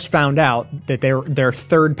just found out that their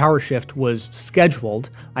third Power Shift was scheduled.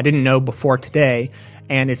 I didn't know before today,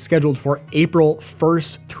 and it's scheduled for April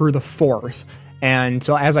 1st through the 4th. And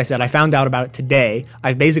so, as I said, I found out about it today.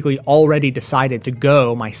 I've basically already decided to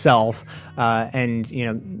go myself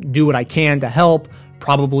and do what I can to help.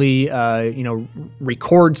 Probably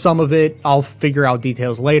record some of it. I'll figure out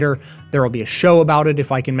details later. There will be a show about it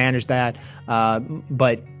if I can manage that.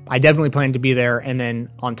 But I definitely plan to be there. And then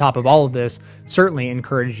on top of all of this, certainly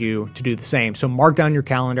encourage you to do the same. So mark down your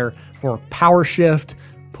calendar for Power Shift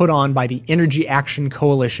put on by the Energy Action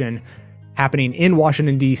Coalition, happening in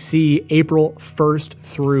Washington, D.C., April 1st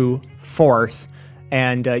through 4th.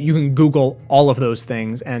 And you can Google all of those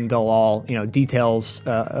things, and they'll all, details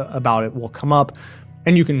about it will come up,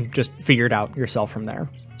 and you can just figure it out yourself from there.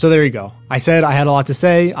 So there you go. I said I had a lot to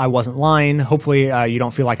say. I wasn't lying. Hopefully you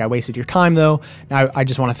don't feel like I wasted your time, though. Now, I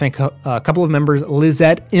just want to thank a couple of members.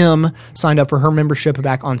 Lizette M. signed up for her membership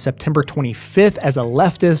back on September 25th as a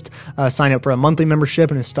leftist, signed up for a monthly membership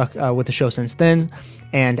and has stuck with the show since then.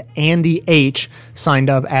 And Andy H. signed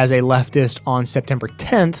up as a leftist on September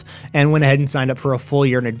 10th and went ahead and signed up for a full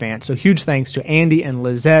year in advance. So huge thanks to Andy and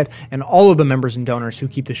Lizette and all of the members and donors who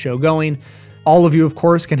keep the show going. All of you, of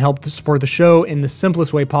course, can help to support the show in the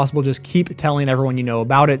simplest way possible. Just keep telling everyone you know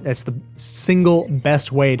about it. That's the single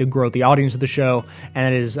best way to grow the audience of the show,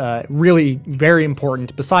 and it is really very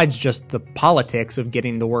important. Besides just the politics of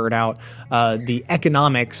getting the word out, the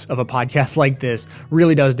economics of a podcast like this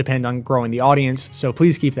really does depend on growing the audience, so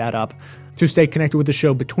please keep that up. To stay connected with the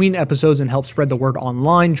show between episodes and help spread the word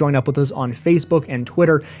online, join up with us on Facebook and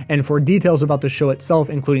Twitter. And for details about the show itself,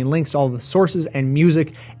 including links to all the sources and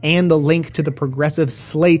music and the link to the progressive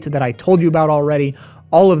slate that I told you about already,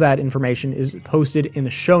 all of that information is posted in the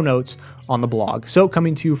show notes on the blog. So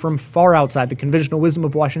coming to you from far outside the conventional wisdom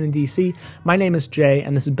of Washington, D.C., my name is Jay,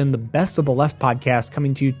 and this has been the Best of the Left podcast,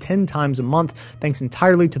 coming to you 10 times a month, thanks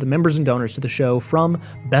entirely to the members and donors to the show from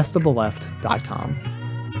bestoftheleft.com.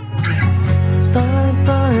 Fine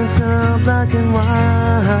lines now black and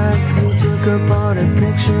white, 'cause you took apart a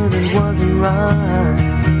picture that wasn't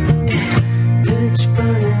right.